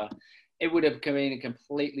whatever, it would have been a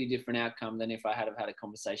completely different outcome than if I had have had a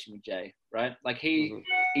conversation with Jay, right? Like he's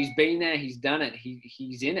been there, he's done it,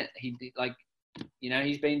 he's in it. He's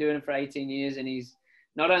been doing it for 18 years and he's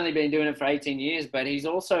not only been doing it for 18 years, but he's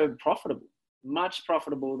also profitable. Much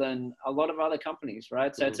profitable than a lot of other companies,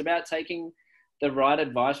 right? So it's about taking the right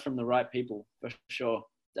advice from the right people, for sure,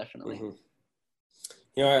 definitely.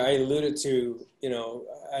 I alluded to,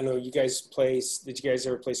 I know you guys did you guys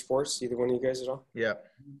ever play sports? Either one of you guys at all? Yeah.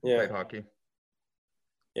 Played hockey.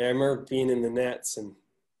 Yeah, I remember being in the nets and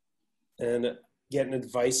getting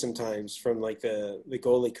advice sometimes from like the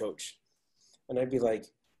goalie coach. And I'd be like,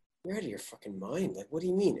 you're out of your fucking mind. Like, what do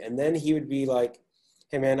you mean? And then he would be like,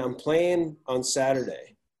 hey man, I'm playing on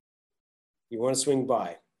Saturday. You want to swing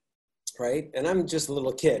by, right? And I'm just a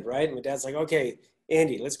little kid, right? And my dad's like, okay,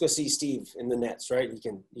 Andy, let's go see Steve in the nets, right? You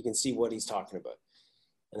can see what he's talking about.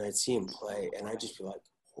 And I'd see him play, and I'd just be like,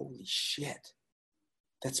 holy shit,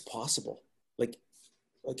 that's possible. Like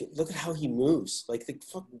look at how he moves. Like the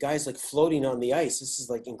fucking guy's like floating on the ice. This is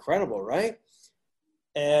like incredible, right?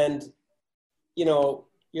 And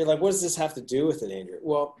you're like, what does this have to do with it, Andrew?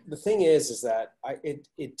 Well, the thing is that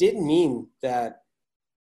it didn't mean that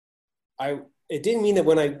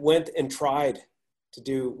when I went and tried to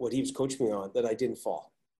do what he was coaching me on that I didn't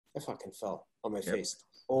fall. I fucking fell on my face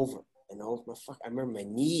over and over. I remember my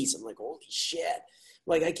knees. I'm like, holy shit.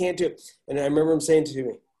 Like, I can't do it. And I remember him saying to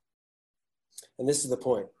me, and this is the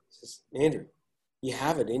point. He says, Andrew, you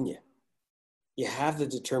have it in you. You have the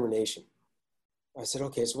determination. I said,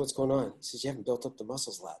 okay, so what's going on? He says, you haven't built up the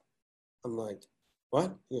muscles, lad. I'm like,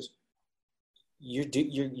 what? He goes,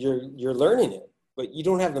 you're learning it, but you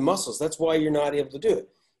don't have the muscles. That's why you're not able to do it.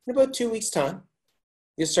 In about 2 weeks' time,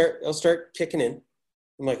 it'll start kicking in.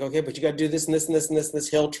 I'm like, okay, but you got to do this and this and this and this and this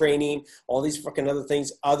hill training, all these fucking other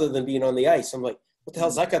things other than being on the ice. I'm like, what the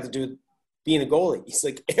hell's that got to do with being a goalie? He's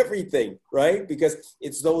like, everything, right? Because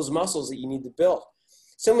it's those muscles that you need to build.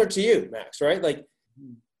 Similar to you, Max, right? Like,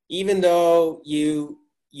 even though you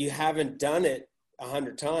haven't done it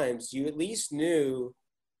 100 times, you at least knew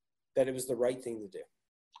that it was the right thing to do.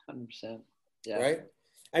 100%. Yeah. Right?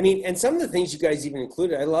 I mean, and some of the things you guys even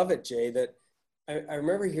included, I love it, Jay, that I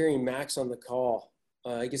remember hearing Max on the call.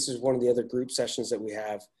 I guess there's one of the other group sessions that we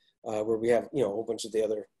have where we have, a whole bunch of the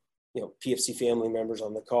other, PFC family members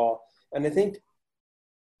on the call. And I think,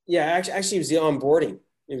 actually it was the onboarding.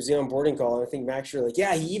 It was the onboarding call. And I think Max, you're like,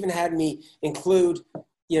 yeah, he even had me include,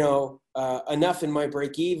 enough in my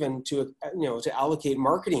break even to allocate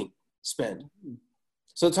marketing spend.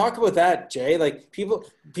 So talk about that, Jay. Like people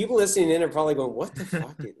listening in are probably going, what the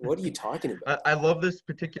fuck? What are you talking about? I love this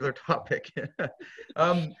particular topic.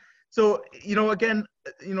 So, again,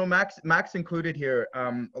 Max included here,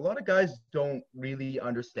 a lot of guys don't really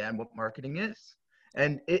understand what marketing is.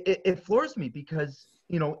 And it floors me because,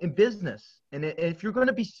 in business, and if you're going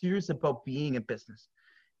to be serious about being in business,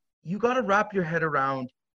 you got to wrap your head around,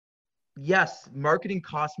 yes, marketing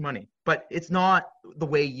costs money, but it's not the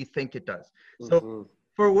way you think it does. So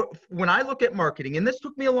when I look at marketing, and this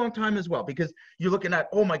took me a long time as well, because you're looking at,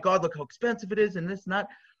 oh my God, look how expensive it is and this and that.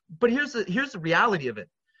 But here's the reality of it.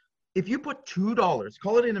 If you put $2,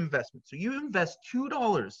 call it an investment. So you invest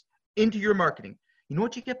 $2 into your marketing. You know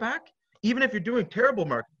what you get back? Even if you're doing terrible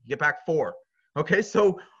marketing, you get back $4. Okay.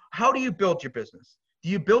 So how do you build your business? Do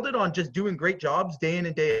you build it on just doing great jobs day in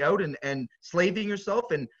and day out and slaving yourself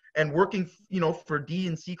and working, for D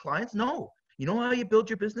and C clients? No. You know how you build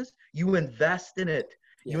your business? You invest in it.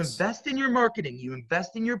 Yes. You invest in your marketing. You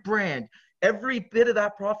invest in your brand. Every bit of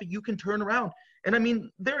that profit you can turn around. And I mean,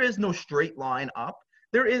 there is no straight line up.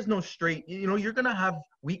 There is no straight, you're going to have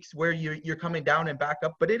weeks where you're coming down and back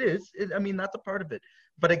up, but that's a part of it.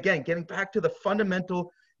 But again, getting back to the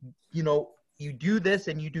fundamental, you do this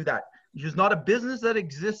and you do that. There's not a business that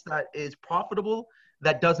exists that is profitable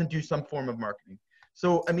that doesn't do some form of marketing.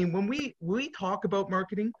 So, I mean, when we talk about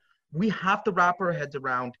marketing, we have to wrap our heads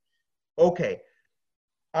around, okay,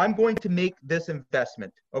 I'm going to make this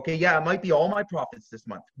investment. Okay, yeah, it might be all my profits this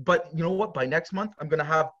month, but you know what? By next month, I'm going to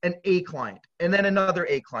have an A client and then another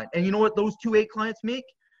A client. And you know what those 2 A clients make?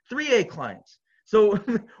 3 A clients. So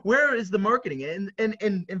where is the marketing and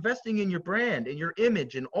investing in your brand and your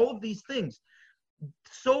image and all of these things?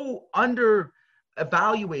 So under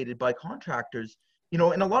evaluated by contractors, and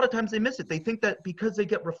a lot of times they miss it. They think that because they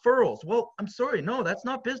get referrals. Well, I'm sorry. No, that's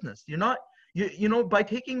not business. You're not. By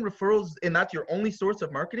taking referrals and that's your only source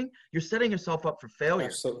of marketing, you're setting yourself up for failure.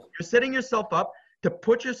 Absolutely. You're setting yourself up to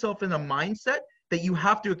put yourself in a mindset that you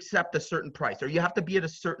have to accept a certain price or you have to be at a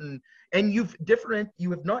certain, and you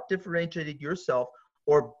have not differentiated yourself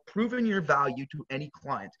or proven your value to any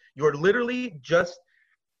client. You're literally just,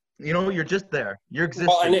 you're just there. You're existing.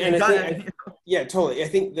 Well, yeah, totally. I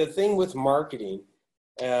think the thing with marketing,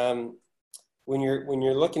 when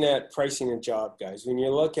you're looking at pricing a job, guys, when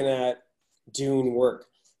you're looking at doing work,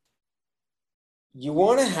 you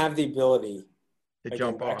want to have the ability to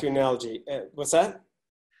jump back off. to analogy. What's that?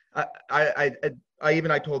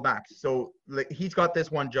 I told Max, so he's got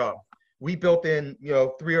this one job. We built in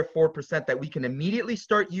 3 or 4% that we can immediately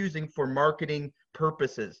start using for marketing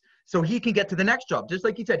purposes, so he can get to the next job. Just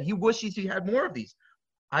like he said, he wishes he had more of these.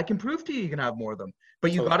 I can prove to you can have more of them,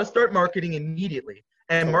 but you got to start marketing immediately.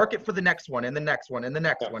 And market for the next one and the next one and the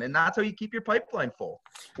next one. And that's how you keep your pipeline full.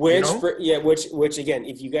 Which again,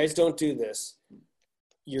 if you guys don't do this,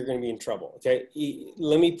 you're going to be in trouble. Okay.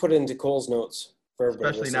 Let me put it into Cole's notes for everybody.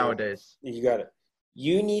 Especially nowadays. You got it.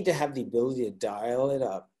 You need to have the ability to dial it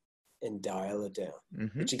up and dial it down.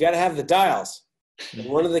 Mm-hmm. But you got to have the dials. And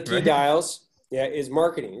one of the key dials is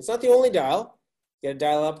marketing. It's not the only dial. You got to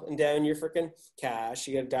dial up and down your freaking cash.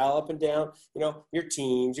 You got to dial up and down, your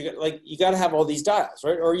teams. You got to have all these dials,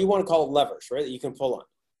 right? Or you want to call it levers, right? That you can pull on.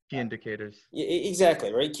 Key indicators. Yeah,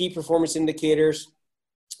 exactly, right? Key performance indicators.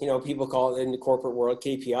 People call it in the corporate world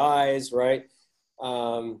KPIs, right?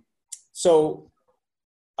 So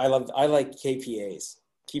I like KPAs,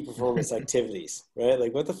 key performance activities, right?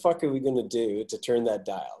 Like, what the fuck are we going to do to turn that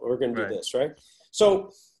dial? We're going to do this, right?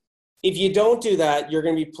 So if you don't do that, you're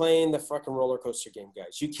going to be playing the fucking roller coaster game,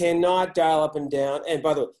 guys. You cannot dial up and down. And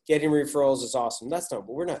by the way, getting referrals is awesome. That's not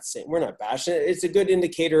what we're not saying. We're not bashing it. It's a good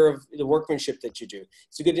indicator of the workmanship that you do.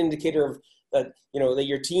 It's a good indicator of that, that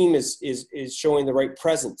your team is showing the right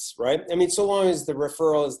presence, right? I mean, so long as the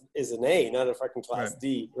referral is an A, not a fucking class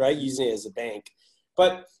D, right? Using it as a bank.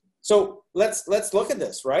 But so let's look at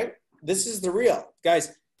this, right? This is the real.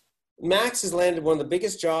 Guys, Max has landed one of the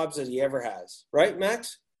biggest jobs that he ever has, right,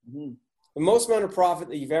 Max? Mm-hmm. The most amount of profit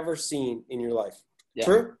that you've ever seen in your life. Yeah.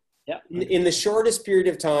 True? Yeah. In the shortest period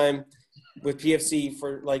of time with PFC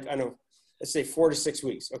for let's say 4 to 6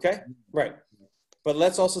 weeks, okay? Right. But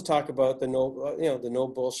let's also talk about the no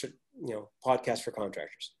bullshit, podcast for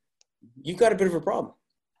contractors. You've got a bit of a problem.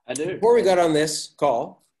 I do. Before we got on this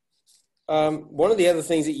call, one of the other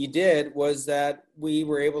things that you did was that we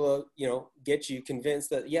were able to, get you convinced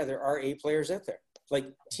that, there are A players out there, like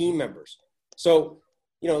team members. So,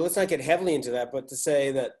 let's not get heavily into that, but to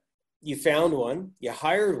say that you found one, you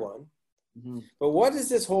hired one. Mm-hmm. But what does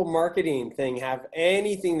this whole marketing thing have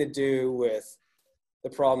anything to do with the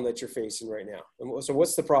problem that you're facing right now? And so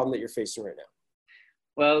what's the problem that you're facing right now?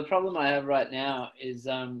 Well, the problem I have right now is,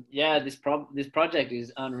 this project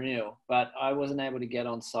is unreal, but I wasn't able to get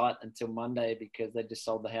on site until Monday because they just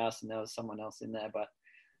sold the house and there was someone else in there. But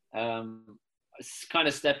it's kind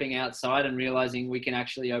of stepping outside and realizing we can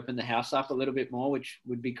actually open the house up a little bit more, which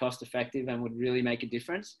would be cost effective and would really make a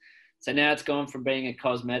difference. So now it's gone from being a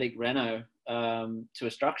cosmetic reno to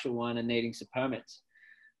a structural one and needing some permits.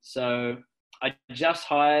 So I just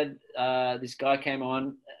hired, this guy came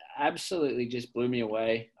on, absolutely just blew me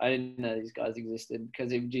away. I didn't know these guys existed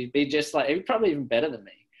because he'd be just like, he'd probably even better than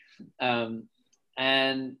me.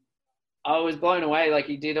 And I was blown away. Like,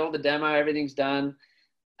 he did all the demo, everything's done.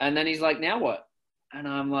 And then he's like, now what? And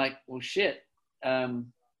I'm like, well, shit. We're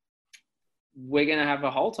going to have a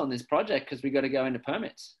halt on this project because we got to go into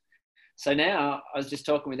permits. So now I was just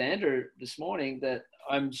talking with Andrew this morning that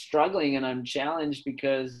I'm struggling and I'm challenged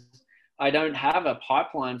because I don't have a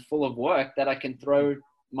pipeline full of work that I can throw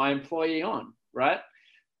my employee on, right?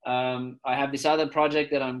 I have this other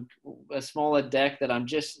project that I'm a smaller deck that I'm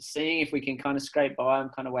just seeing if we can kind of scrape by. I'm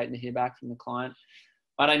kind of waiting to hear back from the client,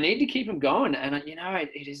 but I need to keep him going. And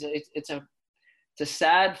it's a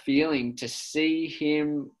sad feeling to see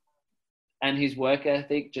him and his work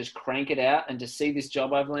ethic just crank it out and to see this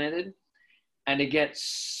job I've landed and to get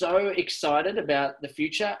so excited about the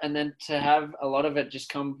future and then to have a lot of it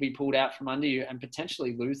just be pulled out from under you and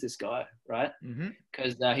potentially lose this guy, right?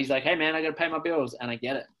 Because he's like, hey, man, I got to pay my bills, and I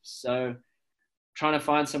get it. So trying to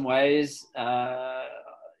find some ways,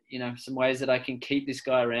 some ways that I can keep this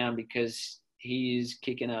guy around because he is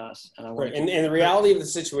kicking ass. And the reality of the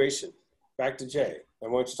situation, back to Jay, I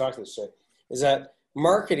want you to talk to this, Jay, is that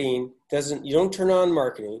marketing you don't turn on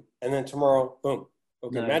marketing and then tomorrow, boom.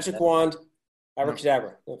 Okay, no, magic wand,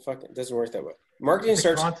 abracadabra. No, fuck it doesn't work that way. Marketing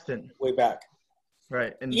starts constant way back.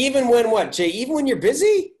 Right. And even when what, Jay? Even when you're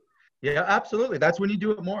busy? Yeah, absolutely. That's when you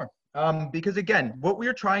do it more. Because again, what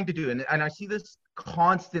we're trying to do, and I see this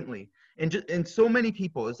constantly in so many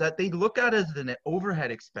people, is that they look at it as an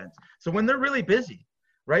overhead expense. So when they're really busy,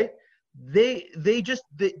 right, they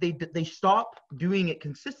stop doing it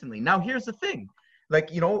consistently. Now here's the thing, like,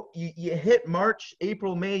 you hit March,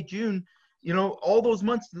 April, May, June, all those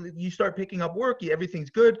months you start picking up work, everything's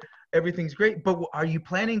good, everything's great. But are you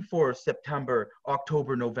planning for September,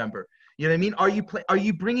 October, November? You know what I mean? Are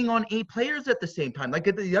you bringing on 8 players at the same time? Like,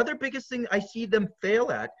 the other biggest thing I see them fail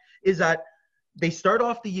at is that they start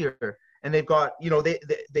off the year and they've got,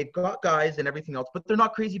 they've got guys and everything else, but they're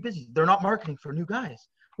not crazy busy. They're not marketing for new guys.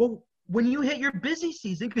 Well, when you hit your busy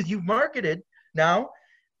season, because you've marketed now,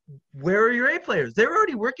 where are your A players? They're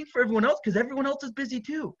already working for everyone else because everyone else is busy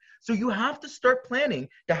too. So you have to start planning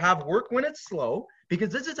to have work when it's slow, because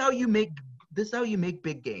this is how you make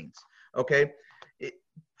big gains. Okay.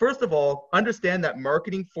 First of all, understand that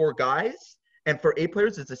marketing for guys and for A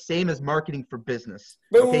players is the same as marketing for business.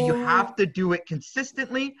 Okay. You have to do it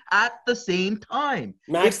consistently at the same time.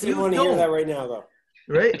 Max didn't want to hear that right now though.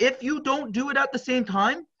 Right. If you don't do it at the same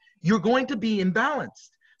time, you're going to be imbalanced.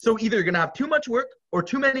 So either you're going to have too much work or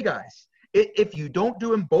too many guys. If you don't do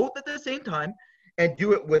them both at the same time and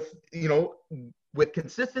do it with, with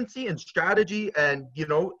consistency and strategy and,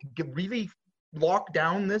 really lock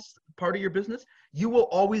down this part of your business, you will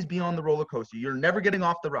always be on the roller coaster. You're never getting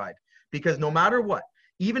off the ride, because no matter what,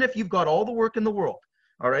 even if you've got all the work in the world,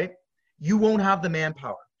 all right, you won't have the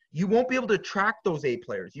manpower. you won't be able to track those A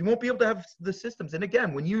players. You won't be able to have the systems. And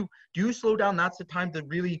again, when you do slow down, that's the time to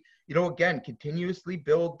really, again, continuously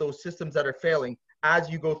build those systems that are failing as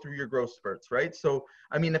you go through your growth spurts, right? So,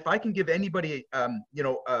 I mean, if I can give anybody,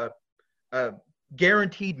 a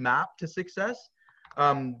guaranteed map to success,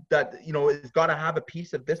 that, has got to have a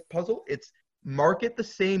piece of this puzzle, it's market the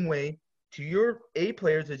same way to your A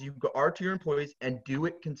players as you are to your employees, and do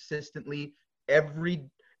it consistently every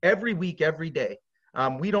week, every day.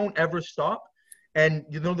 We don't ever stop. And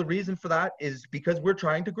the reason for that is because we're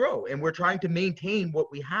trying to grow and we're trying to maintain what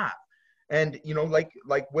we have. And, like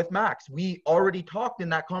with Max, we already talked in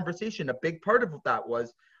that conversation. A big part of that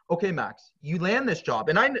was, okay, Max, you land this job.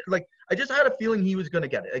 And I just had a feeling he was going to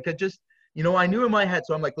get it. I knew in my head.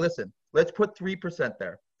 So I'm like, listen, let's put 3%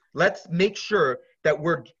 there. Let's make sure that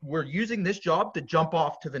we're using this job to jump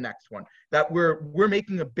off to the next one, that we're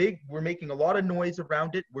making a lot of noise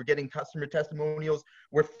around it. We're getting customer testimonials.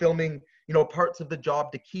 We're filming, parts of the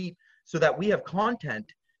job to keep, so that we have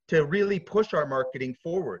content to really push our marketing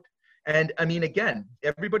forward. And I mean, again,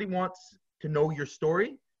 everybody wants to know your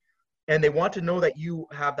story, and they want to know that you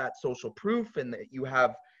have that social proof, and that you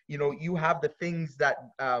have the things that,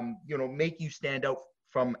 make you stand out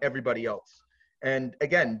from everybody else. And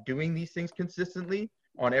again, doing these things consistently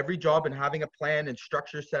on every job and having a plan and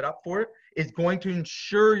structure set up for it is going to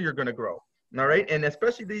ensure you're going to grow. All right. And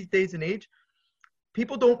especially these days and age,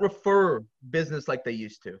 people don't refer business like they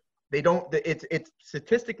used to. They don't, it's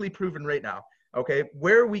statistically proven right now. Okay.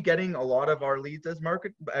 Where are we getting a lot of our leads as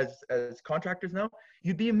contractors now?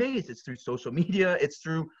 You'd be amazed. It's through social media. It's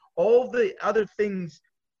through all the other things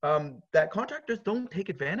that contractors don't take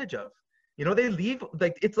advantage of. They leave,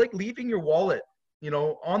 it's like leaving your wallet,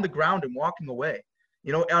 on the ground and walking away.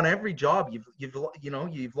 On every job,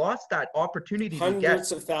 you've lost that opportunity to get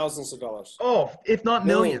hundreds of thousands of dollars. Oh, if not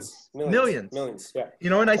millions. Yeah.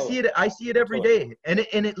 And I see it every day, and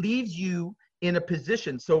it leaves you in a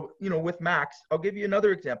position. So, with Max, I'll give you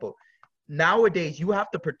another example. Nowadays, you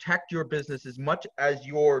have to protect your business as much as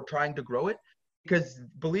you're trying to grow it, because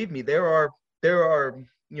believe me, there are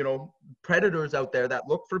predators out there that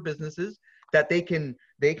look for businesses that they can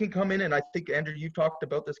come in. And I think, Andrew, you talked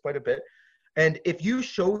about this quite a bit. And if you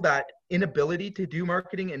show that inability to do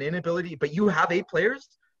marketing and inability, but you have A players,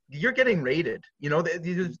 you're getting raided.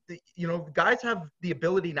 Guys have the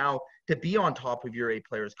ability now to be on top of your A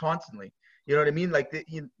players constantly. You know what I mean?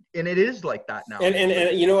 And it is like that now.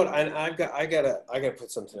 And you know what? I gotta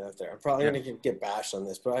put something out there. I'm probably gonna get bashed on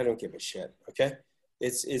this, but I don't give a shit. Okay,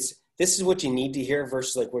 this is what you need to hear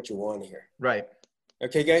versus like what you want to hear. Right.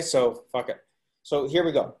 Okay, guys. So fuck it. So here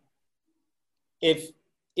we go.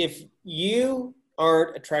 If you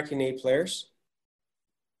aren't attracting A players,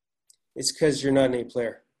 it's because you're not an A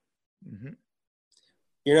player. Mm-hmm.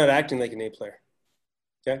 You're not acting like an A player.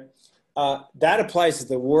 Okay, that applies to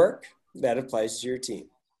the work. That applies to your team.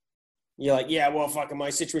 You're like, yeah, well, fucking my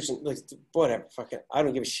situation, like, whatever, fuck it. I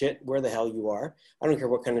don't give a shit where the hell you are. I don't care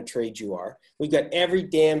what kind of trade you are. We've got every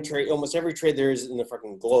damn trade, almost every trade there is in the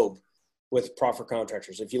fucking globe with profit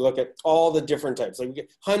contractors. If you look at all the different types, like we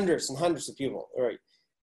get hundreds and hundreds of people, all right,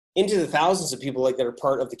 into the thousands of people like that are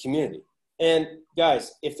part of the community. And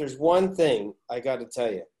guys, if there's one thing I got to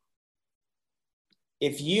tell you,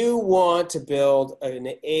 if you want to build an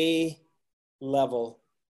A level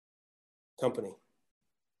company,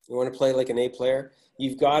 you want to play like an A player,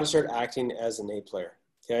 you've got to start acting as an A player,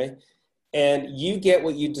 okay? And you get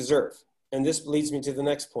what you deserve. And this leads me to the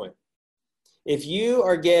next point. If you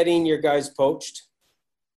are getting your guys poached,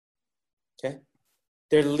 okay,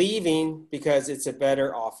 they're leaving because it's a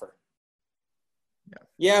better offer.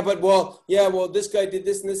 Yeah, well, this guy did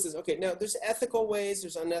this and this is, okay, now there's ethical ways,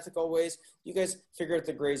 there's unethical ways. You guys figure out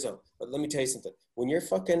the gray zone. But let me tell you something. When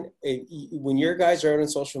your guys are out on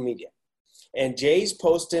social media, and Jay's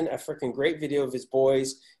posting a freaking great video of his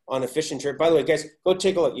boys on a fishing trip. By the way, guys, go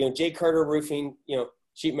take a look. Jay Carter Roofing,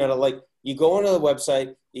 sheet metal. Like, you go onto the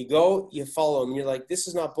website, you follow him, and you're like, this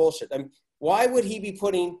is not bullshit. I mean, why would he be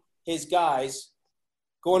putting his guys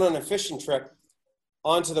going on a fishing trip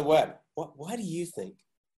onto the web? Why do you think?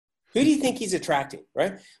 Who do you think he's attracting,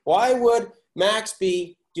 right? Why would Max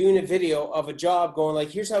be doing a video of a job going like,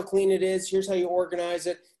 here's how clean it is, here's how you organize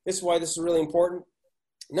it, this is why this is really important?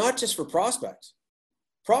 Not just for prospects.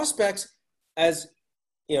 Prospects as,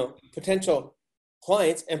 potential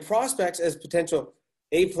clients, and prospects as potential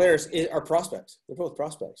A players are prospects. They're both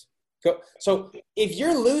prospects. So if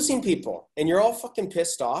you're losing people and you're all fucking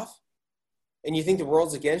pissed off and you think the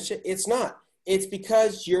world's against you, it's not. It's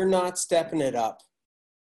because you're not stepping it up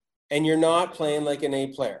and you're not playing like an A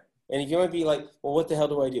player. And if you might be like, well, what the hell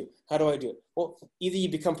do I do? How do I do it? Well, either you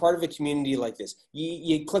become part of a community like this,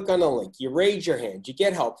 you click on a link, you raise your hand, you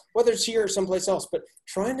get help, whether it's here or someplace else. But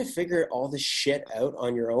trying to figure all this shit out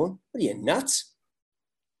on your own, what are you, nuts?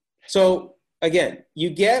 So again, you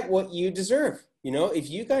get what you deserve. You know, if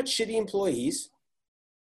you got shitty employees,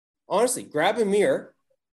 honestly, grab a mirror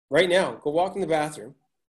right now, go walk in the bathroom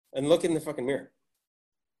and look in the fucking mirror.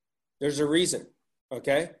 There's a reason,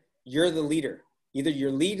 okay? You're the leader. Either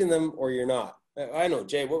you're leading them or you're not. I know,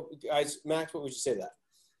 Jay. Max, what would you say to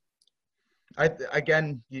that?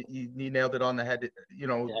 Again, you nailed it on the head. You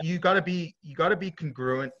know, you gotta be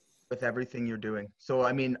congruent with everything you're doing. So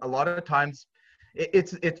I mean, a lot of times,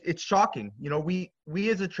 it's shocking. You know, we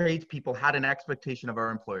as a tradespeople had an expectation of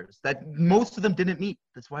our employers that most of them didn't meet.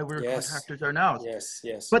 That's why we're contractors are now.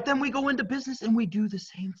 Yes. But then we go into business and we do the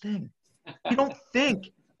same thing. You don't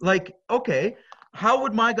think like, okay, how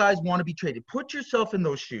would my guys want to be traded? Put yourself in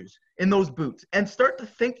those shoes, in those boots, and start to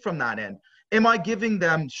think from that end. Am I giving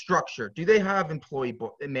them structure? Do they have employee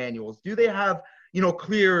manuals? Do they have, you know,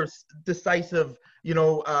 clear, decisive, you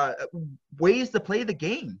know, ways to play the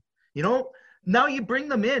game? You know, now you bring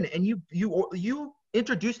them in and you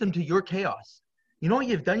introduce them to your chaos. You know what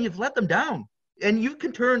you've done? You've let them down, and you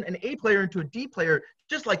can turn an A player into a D player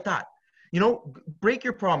just like that. You know, break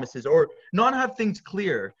your promises or not have things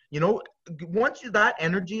clear. You know, once that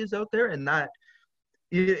energy is out there and that,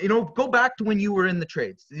 you know, go back to when you were in the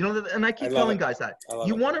trades. You know, and I keep telling guys that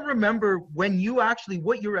you want to remember when you actually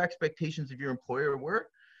what your expectations of your employer were,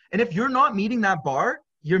 and if you're not meeting that bar,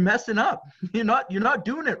 you're messing up. You're not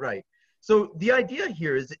doing it right. So the idea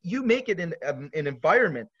here is that you make it in an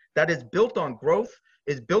environment that is built on growth,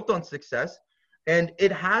 is built on success, and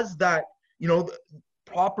it has that, you know,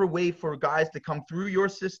 proper way for guys to come through your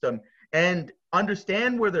system and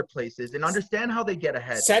understand where their place is and understand how they get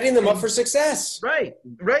ahead. Setting them up for success. Right.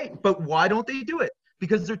 But why don't they do it?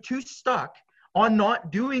 Because they're too stuck on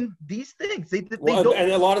not doing these things. They don't,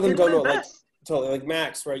 and a lot of them don't know. Like, totally, like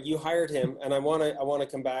Max, right? You hired him, and I want to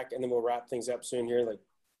come back, and then we'll wrap things up soon here, like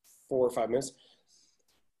 4 or 5 minutes.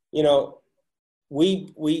 You know,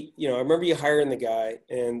 we you know, I remember you hiring the guy,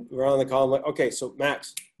 and we're on the call. I'm like, okay, so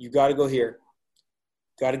Max, you got to go here.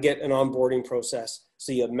 Got to get an onboarding process.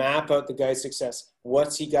 So you map out the guy's success.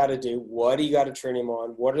 What's he got to do? What do you got to train him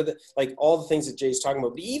on? What are all the things that Jay's talking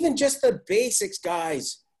about? But even just the basics,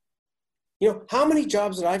 guys. You know, how many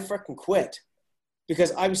jobs did I fucking quit?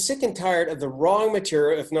 Because I was sick and tired of the wrong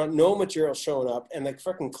material, if not no material showing up, and the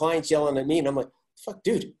fucking clients yelling at me. And I'm like, fuck,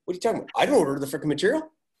 dude, what are you talking about? I don't order the freaking material.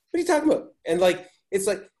 What are you talking about? And like, it's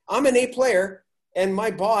like, I'm an A player, and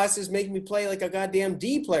my boss is making me play like a goddamn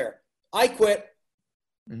D player. I quit.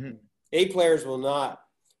 Mm-hmm. A players will not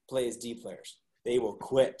play as D players. They will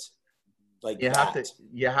quit. Like you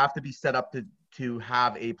have to be set up to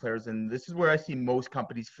have A players, and this is where I see most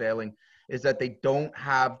companies failing, is that they don't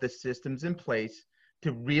have the systems in place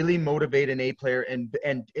to really motivate an A player and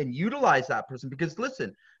utilize that person. Because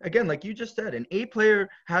listen, again, like you just said, an A player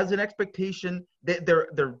has an expectation that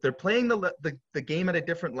they're playing the game at a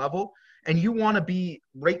different level, and you want to be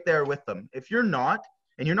right there with them. If you're not,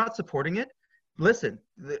 and you're not supporting it, listen,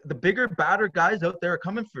 the bigger, badder guys out there are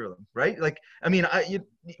coming for them, right? Like, I mean,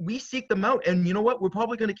 we seek them out, and you know what? We're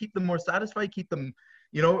probably going to keep them more satisfied, keep them,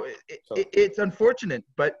 you know, it's unfortunate,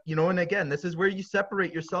 but, you know, and again, this is where you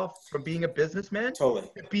separate yourself from being a businessman, totally,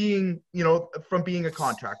 to being, you know, from being a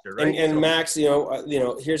contractor, right? And Max, you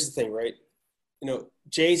know, here's the thing, right? You know,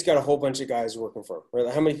 Jay's got a whole bunch of guys working for him,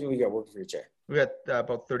 right? How many people you got working for you, Jay? We got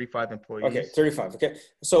about 35 employees. Okay, 35. Okay,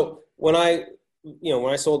 so when I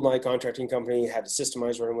sold my contracting company, had a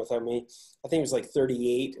systemizer running without me, I think it was like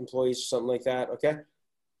 38 employees or something like that. Okay.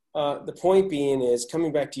 The point being is,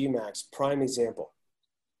 coming back to you, Max, prime example.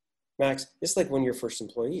 Max, it's like one of your first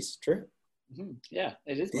employees. True? Mm-hmm. Yeah,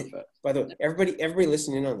 it is my first. By the way, everybody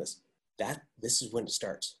listening in on this, this is when it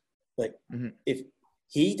starts. Like, if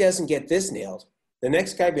he doesn't get this nailed, the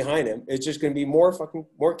next guy behind him is just going to be more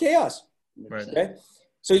chaos. Right. Okay.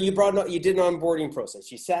 So you did an onboarding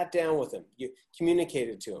process. You sat down with him. You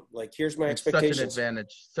communicated to him. Like, here's my expectations. Such an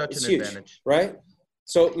advantage. Right?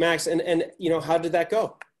 So Max, and you know, how did that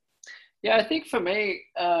go? Yeah, I think for me,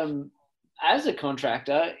 as a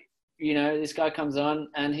contractor, you know, this guy comes on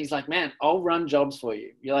and he's like, man, I'll run jobs for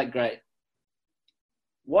you. You're like, great.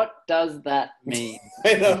 What does that mean?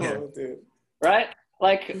 I know, dude. Right?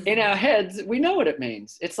 Like, in our heads, we know what it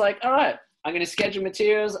means. It's like, all right, I'm going to schedule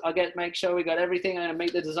materials. Make sure we got everything. I'm going to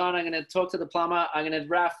meet the designer. I'm going to talk to the plumber. I'm going to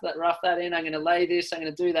rough that in. I'm going to lay this. I'm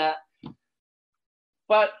going to do that.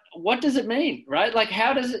 But what does it mean, right? Like,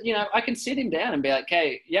 how does it, you know, I can sit him down and be like,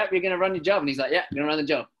 okay, yep, you're going to run your job. And he's like, yeah, I'm going to run the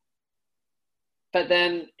job. But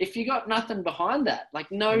then if you got nothing behind that,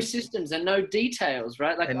 like no systems and no details,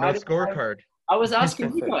 right? Like And no scorecard. I was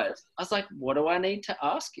asking you guys, I was like, what do I need to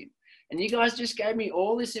ask him? And you guys just gave me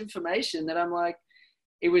all this information that I'm like,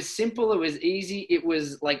 it was simple, it was easy, it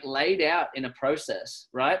was like laid out in a process,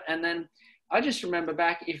 right? And then I just remember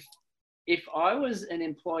back, if I was an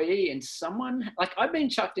employee and someone, like I've been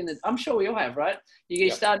chucked in, I'm sure we all have, right?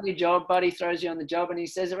 You start your job, buddy throws you on the job and he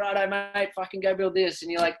says, righto, mate, fucking go build this.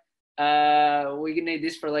 And you're like, we need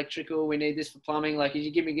this for electrical, we need this for plumbing. Like,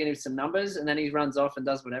 you give me some numbers, and then he runs off and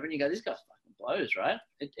does whatever. And you go, this guy fucking blows, right?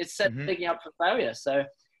 It's setting you up for failure. So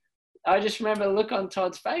I just remember the look on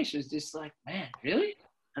Todd's face was just like, man, really?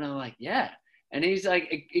 And I'm like, yeah. And he's like,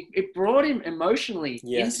 it brought him emotionally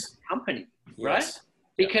into the company, right?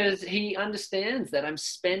 Because he understands that I'm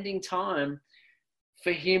spending time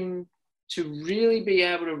for him to really be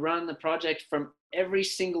able to run the project from every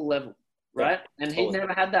single level, right? And he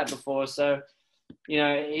never had that before. So, you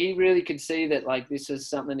know, he really could see that, like, this is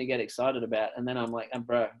something to get excited about. And then I'm like,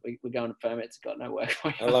 bro, we're going to permits, got no work.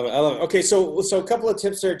 I love it. Okay, so a couple of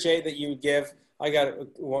tips there, Jay, that you would give. I got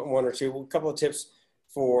one or two. A couple of tips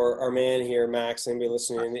for our man here, Max, anybody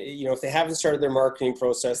listening. You know, if they haven't started their marketing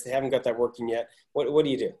process, they haven't got that working yet, what do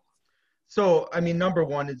you do? So, I mean, number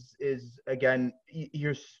one is again,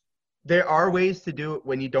 there are ways to do it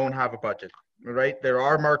when you don't have a budget, right? There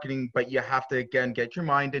are marketing, but you have to, again, get your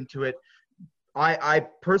mind into it. I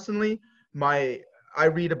personally, I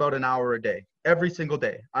read about an hour a day, every single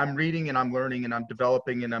day. I'm reading and I'm learning and I'm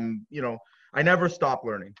developing and I never stop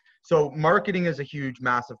learning. So marketing is a huge,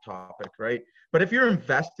 massive topic, right? But if you're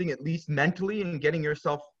investing at least mentally and getting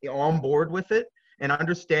yourself on board with it and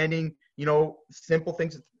understanding, simple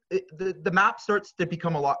things, the map starts to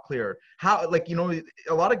become a lot clearer. How,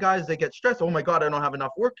 a lot of guys, they get stressed. Oh my God, I don't have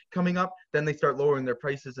enough work coming up. Then they start lowering their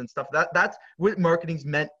prices and stuff. That's what marketing's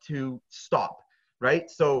meant to stop, right?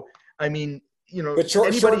 So, I mean, but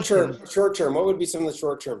short term, what would be some of the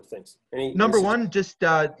short term things? Number one, just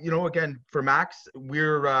again, for Max,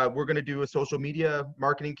 we're going to do a social media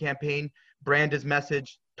marketing campaign, brand his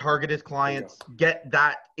message, target his clients, get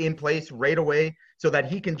that in place right away so that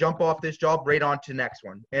he can jump off this job right onto the next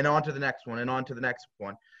one and onto the next one and onto the next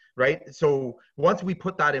one, right? So once we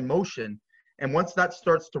put that in motion and once that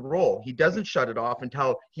starts to roll, he doesn't shut it off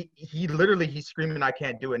until he's screaming, I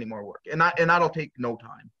can't do any more work. And that'll take no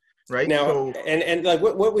time. Right now, so, and like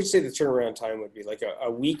what would you say the turnaround time would be? Like a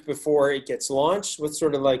week before it gets launched? What's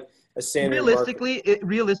sort of like a standard?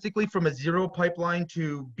 Realistically, from a zero pipeline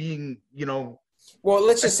to being, well,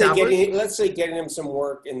 let's just say getting him some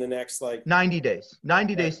work in the next 90 days.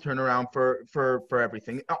 90 days turnaround for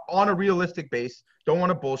everything on a realistic base. Don't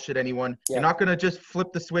want to bullshit anyone. Yeah. You're not going to just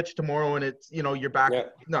flip the switch tomorrow and it's you're back. Yeah.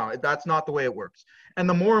 No, that's not the way it works. And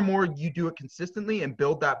the more and more you do it consistently and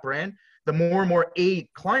build that brand, the more and more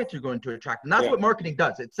clients you're going to attract. And that's what marketing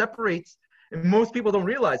does. It separates, and most people don't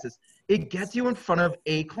realize this, it gets you in front of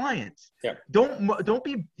clients. Yeah. Don't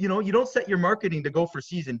be, you don't set your marketing to go for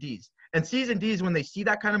C's and D's. And C's and D's, when they see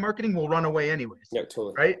that kind of marketing, will run away anyways. Yeah,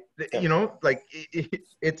 totally. Right? Yeah.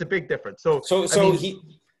 It's a big difference. So as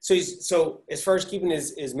far as keeping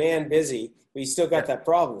his man busy, we still got that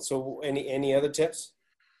problem. So any other tips?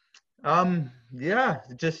 You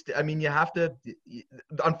have to,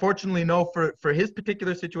 unfortunately, for his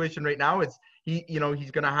particular situation right now,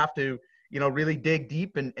 he's going to have to, really dig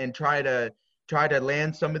deep and try to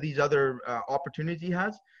land some of these other opportunities he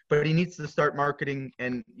has, but he needs to start marketing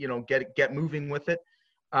and, get moving with it.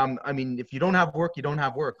 If you don't have work, you don't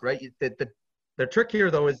have work, right? The trick here,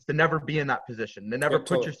 though, is to never be in that position, to never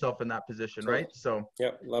put yourself in that position, right? So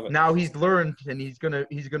love it. Now he's learned, and he's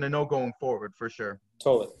gonna know going forward for sure.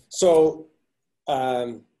 Totally. So,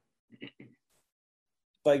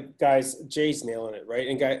 guys, Jay's nailing it, right?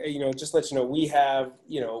 And just let you know, we have,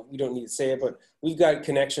 we don't need to say it, but we've got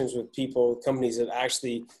connections with companies that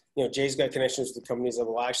actually, Jay's got connections with companies that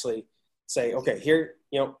will actually say, okay, here,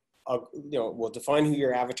 we'll define who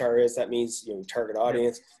your avatar is. That means, target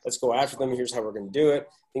audience. Let's go after them. Here's how we're going to do it.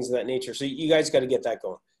 Things of that nature. So you guys got to get that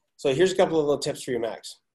going. So here's a couple of little tips for you,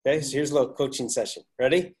 Max. Okay. So here's a little coaching session.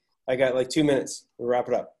 Ready? I got 2 minutes. We'll wrap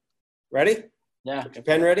it up. Ready? Yeah. Get your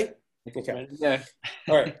pen ready? Okay. Yeah.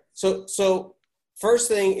 All right. So first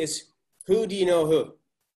thing is, who do you know who?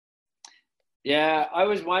 Yeah. I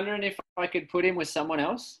was wondering if I could put him with someone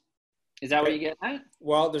else. Is that what you get at?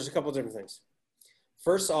 Well, there's a couple of different things.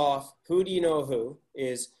 First off, who do you know who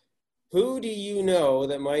do you know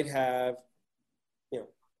that might have,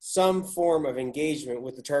 some form of engagement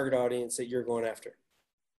with the target audience that you're going after?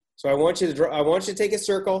 So I want you to take a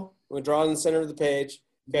circle. We'll draw in the center of the page.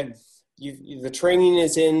 Okay. The training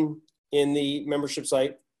is in the membership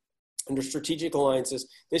site. under strategic alliances,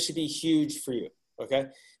 this should be huge for you. Okay.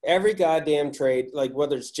 Every goddamn trade, like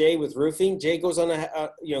whether it's Jay with roofing, Jay goes on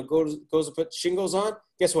goes to put shingles on.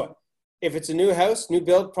 Guess what? If it's a new house, new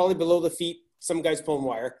build, probably below the feet, some guy's pulling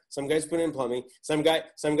wire, some guy's putting in plumbing, some guy.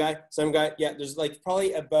 Yeah. There's like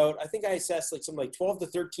probably about, I think I assessed like something like 12 to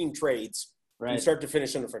 13 trades from start to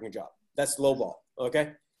finish on a freaking job. That's low ball.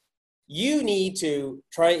 Okay. You need to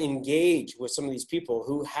try and engage with some of these people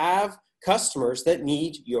who have customers that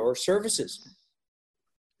need your services.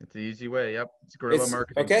 It's the easy way. Yep. It's guerrilla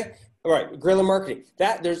marketing. Okay. All right. Guerrilla marketing.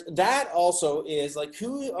 That also is like,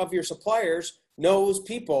 who of your suppliers knows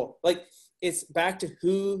people? Like, it's back to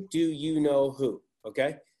who do you know who?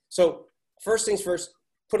 Okay. So first things first,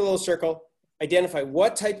 put a little circle, identify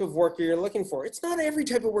what type of work you're looking for. It's not every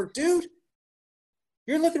type of work, dude.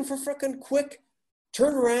 You're looking for freaking quick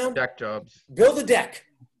turnaround. Deck jobs. Build a deck.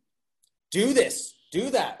 Do this. Do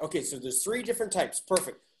that. Okay. So there's 3 different types.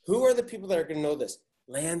 Perfect. Who are the people that are going to know this?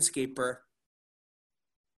 Landscaper.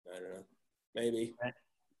 I don't know. Maybe.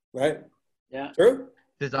 Right? Yeah. True?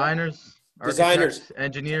 Designers,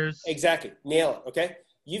 engineers. Exactly. Nail it. Okay.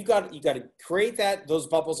 You got to create those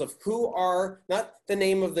bubbles of who are, not the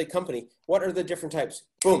name of the company. What are the different types?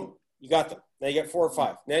 Boom. You got them. Now you got 4 or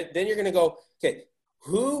 5. Then you're going to go, okay,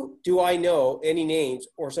 who do I know, any names,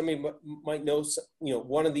 or somebody might know,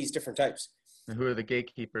 one of these different types. And who are the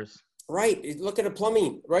gatekeepers? Right. Look at a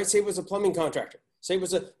plumbing, right? Say it was a plumbing contractor. Let's say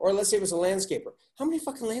it was a landscaper. How many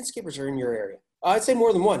fucking landscapers are in your area? I'd say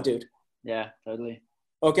more than one, dude. Yeah, totally.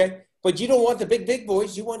 Okay. But you don't want the big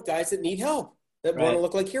boys. You want guys that need help, that want to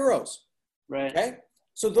look like heroes. Right. Okay.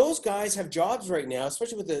 So those guys have jobs right now,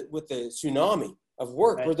 especially with the tsunami of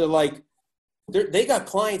work, where they're like, they got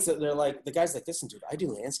clients that they're like, the guy's like, listen, dude, I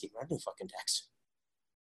do landscaping. I do fucking decks.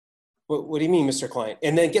 What do you mean, Mr. Client?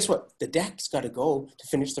 And then guess what? The deck's got to go to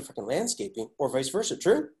finish the freaking landscaping, or vice versa.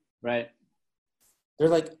 True? Right. They're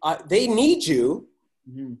like, they need you,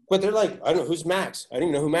 but they're like, I don't know, who's Max? I don't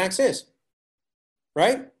even know who Max is.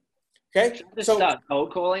 Right? Okay. Should I just start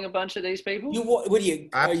cold calling a bunch of these people? What do you?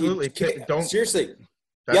 Absolutely. Don't seriously.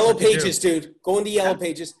 Yellow Pages, dude. Go into Yellow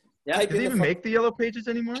Pages. Yeah. Do they even make the Yellow Pages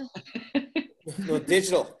anymore? No,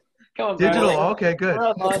 digital. Come on, digital. bro. Okay, good.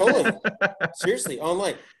 Totally. Seriously,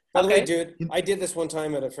 online. By the way, dude, I did this one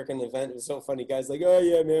time at a freaking event. It was so funny. Guys like, oh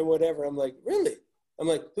yeah, man, whatever. I'm like, really? I'm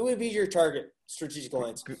like, who would be your target strategic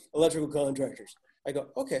alliance? Electrical contractors. I go,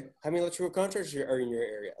 okay. How many electrical contractors are in your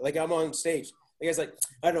area? Like, I'm on stage. The guy's like,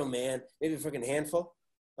 I don't know, man. Maybe a freaking handful.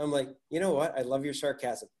 I'm like, you know what? I love your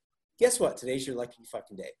sarcasm. Guess what? Today's your lucky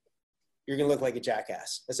fucking day. You're gonna look like a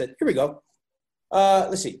jackass. I said, here we go.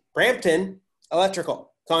 Let's see. Brampton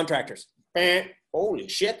electrical contractors. Holy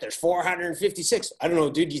shit, there's 456. I don't know,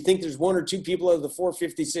 dude. Do you think there's 1 or 2 people out of the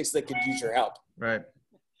 456 that could use your help? Right.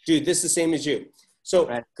 Dude, this is the same as you.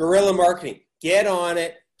 So guerrilla marketing, get on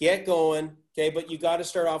it, get going. Okay, but you got to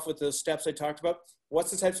start off with those steps I talked about.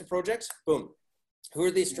 What's the types of projects? Boom. Who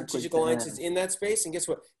are these strategic alliances in that space? And guess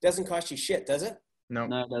what? It doesn't cost you shit, does it? No,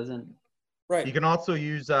 it doesn't. Right. You can also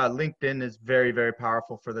use LinkedIn is very, very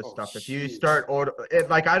powerful for this stuff. If you start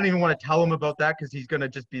like, I don't even want to tell him about that because he's going to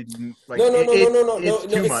just be like,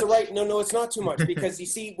 no, it's not too much because you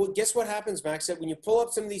see, guess what happens, Max, that when you pull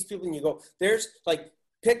up some of these people and you go, there's like,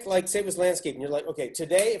 pick like, say it was landscaping. You're like, okay,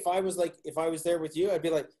 today, if I was there with you, I'd be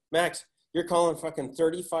like, Max, you're calling fucking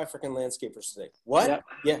 35 freaking landscapers today. What? Yep.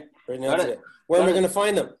 Yeah. Right now today. Where am I going to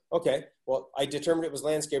find them? Okay. Well, I determined it was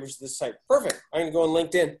landscapers to this site. Perfect. I'm going to go on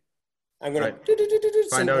LinkedIn. I'm going to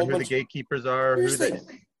find out who the gatekeepers are.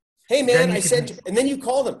 Hey man, and then you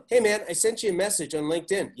call them. Hey man, I sent you a message on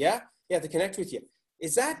LinkedIn. Yeah? Yeah, to connect with you.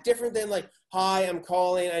 Is that different than like, hi, I'm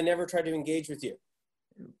calling. I never tried to engage with you.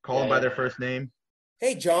 Call them by their first name.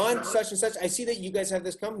 Hey, John, such and such. I see that you guys have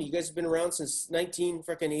this company. You guys have been around since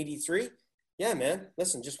 1983. Yeah, man.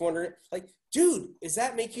 Listen, just wondering, like, dude, does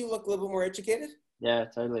that make you look a little bit more educated? Yeah,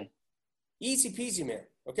 totally. Easy peasy, man.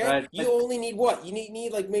 Okay. Right. You only need what? You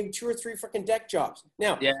need like maybe 2 or 3 freaking deck jobs.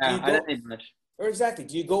 Now, I don't need much. Or exactly.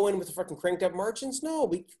 Do you go in with the freaking cranked up margins? No,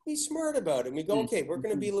 we be smart about it. And we go, okay, we're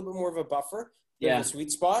going to be a little bit more of a buffer. Yeah. A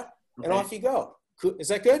sweet spot. Okay. And off you go. Cool. Is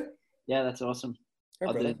that good? Yeah, that's awesome.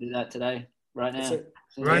 I'll do that today, right now.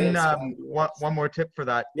 Run one more tip for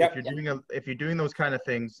that. Yep. If you're doing those kind of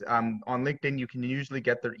things on LinkedIn, you can usually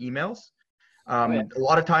get their emails. A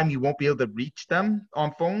lot of time you won't be able to reach them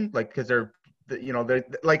on phone, like because they're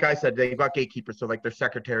like I said, they've got gatekeepers, so like their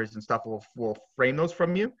secretaries and stuff will frame those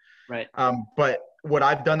from you. Right. But what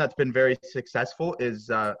I've done that's been very successful is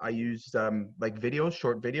I use like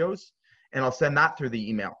short videos, and I'll send that through the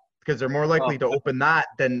email because they're more likely to open that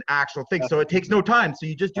than actual things. So it takes no time. So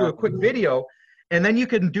you just do a quick video, and then you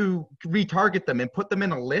can retarget them and put them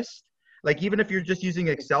in a list. like even if you're just using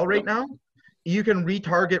Excel right now, you can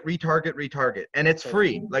retarget, and it's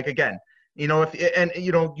free. Like again, you know,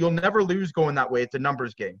 you'll never lose going that way. It's a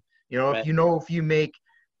numbers game. You know, Right. if you make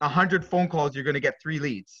 100 phone calls, you're going to get 3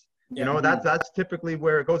 leads. You know, that's typically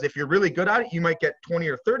where it goes. If you're really good at it, you might get 20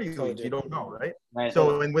 or 30 leads. You don't know, right? Right.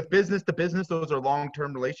 So, and with business to business, those are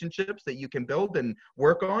long-term relationships that you can build and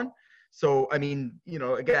work on. So, I mean, you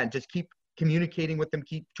know, again, just keep communicating with them,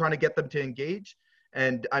 keep trying to get them to engage.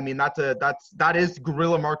 And I mean, that is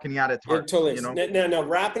guerrilla marketing at its heart. Totally. You know? Now,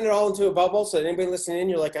 wrapping it all into a bubble so that anybody listening in,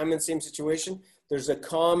 you're like, I'm in the same situation. There's a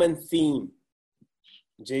common theme.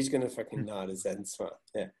 Jay's going to fucking nod his head and smile.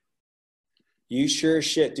 Yeah. You sure as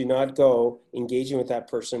shit do not go engaging with that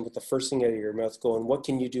person with the first thing out of your mouth going, what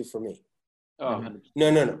can you do for me? Oh,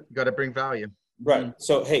 No. You got to bring value. Right.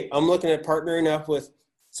 So, hey, I'm looking at partnering up with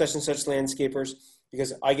such and such landscapers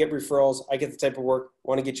because I get referrals. I get the type of work,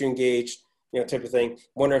 want to get you engaged, you know, type of thing.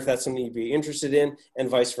 Wonder if that's something you'd be interested in and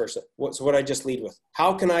vice versa. So what I just lead with,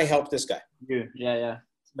 how can I help this guy? Yeah.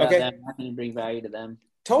 It's about Okay. them. How can you bring value to them?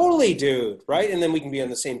 Totally, dude. Right. And then we can be on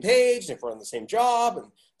the same page and if we're on the same job and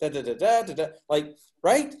like,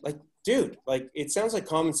 right. Like, dude, like it sounds like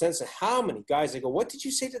common sense. And how many guys, they go, what did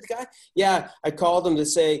you say to the guy? Yeah. I called him to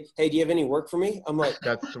say, hey, do you have any work for me? I'm like,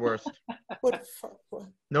 that's the worst. What?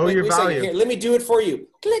 Know your value. Here, let me do it for you.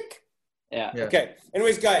 Click. Yeah. Okay.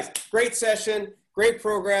 Anyways, guys, great session, great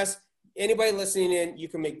progress. Anybody listening in, you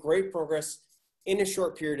can make great progress in a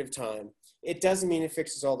short period of time. It doesn't mean it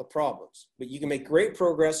fixes all the problems, but you can make great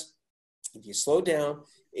progress if you slow down,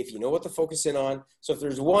 if you know what to focus in on. So if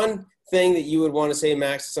there's one thing that you would want to say,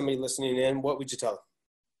 Max, to somebody listening in, what would you tell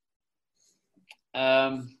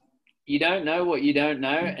them? You don't know what you don't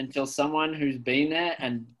know until someone who's been there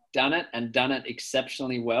and done it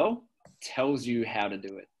exceptionally well tells you how to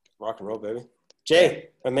do it. Rock and roll, baby. Jay,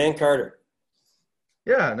 my man Carter.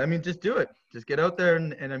 Yeah, I mean, just do it. Just get out there,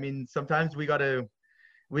 and I mean, sometimes we gotta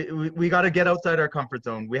get outside our comfort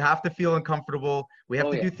zone. We have to feel uncomfortable. We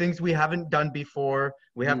have to do things we haven't done before.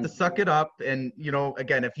 We have to suck it up. And you know,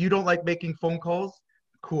 again, if you don't like making phone calls,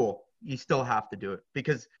 cool. You still have to do it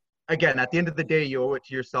because, again, at the end of the day, you owe it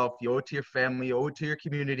to yourself. You owe it to your family. You owe it to your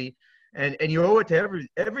community. And you owe it to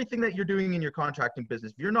everything that you're doing in your contracting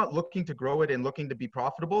business. If you're not looking to grow it and looking to be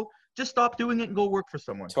profitable, just stop doing it and go work for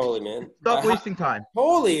someone. Totally, man. Stop wasting time.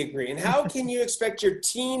 Totally agree. And how can you expect your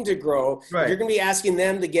team to grow if you're going to be asking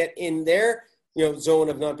them to get in their, you know, zone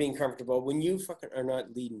of not being comfortable when you fucking are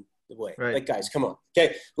not leading the way? Right. Like, guys, come on.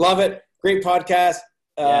 Okay. Love it. Great podcast.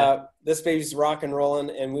 This baby's rock and rolling,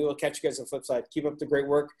 and we will catch you guys on the flip side. Keep up the great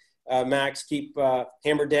work. Max, keep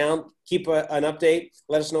hammered down. Keep an update.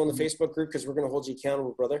 Let us know in the Facebook group because we're going to hold you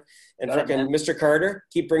accountable, brother. And frickin' Mr. Carter,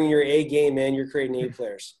 keep bringing your A game, man. You're creating A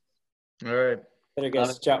players. All right. Later,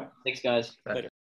 guys. Ciao. Thanks, guys. Bye. Later.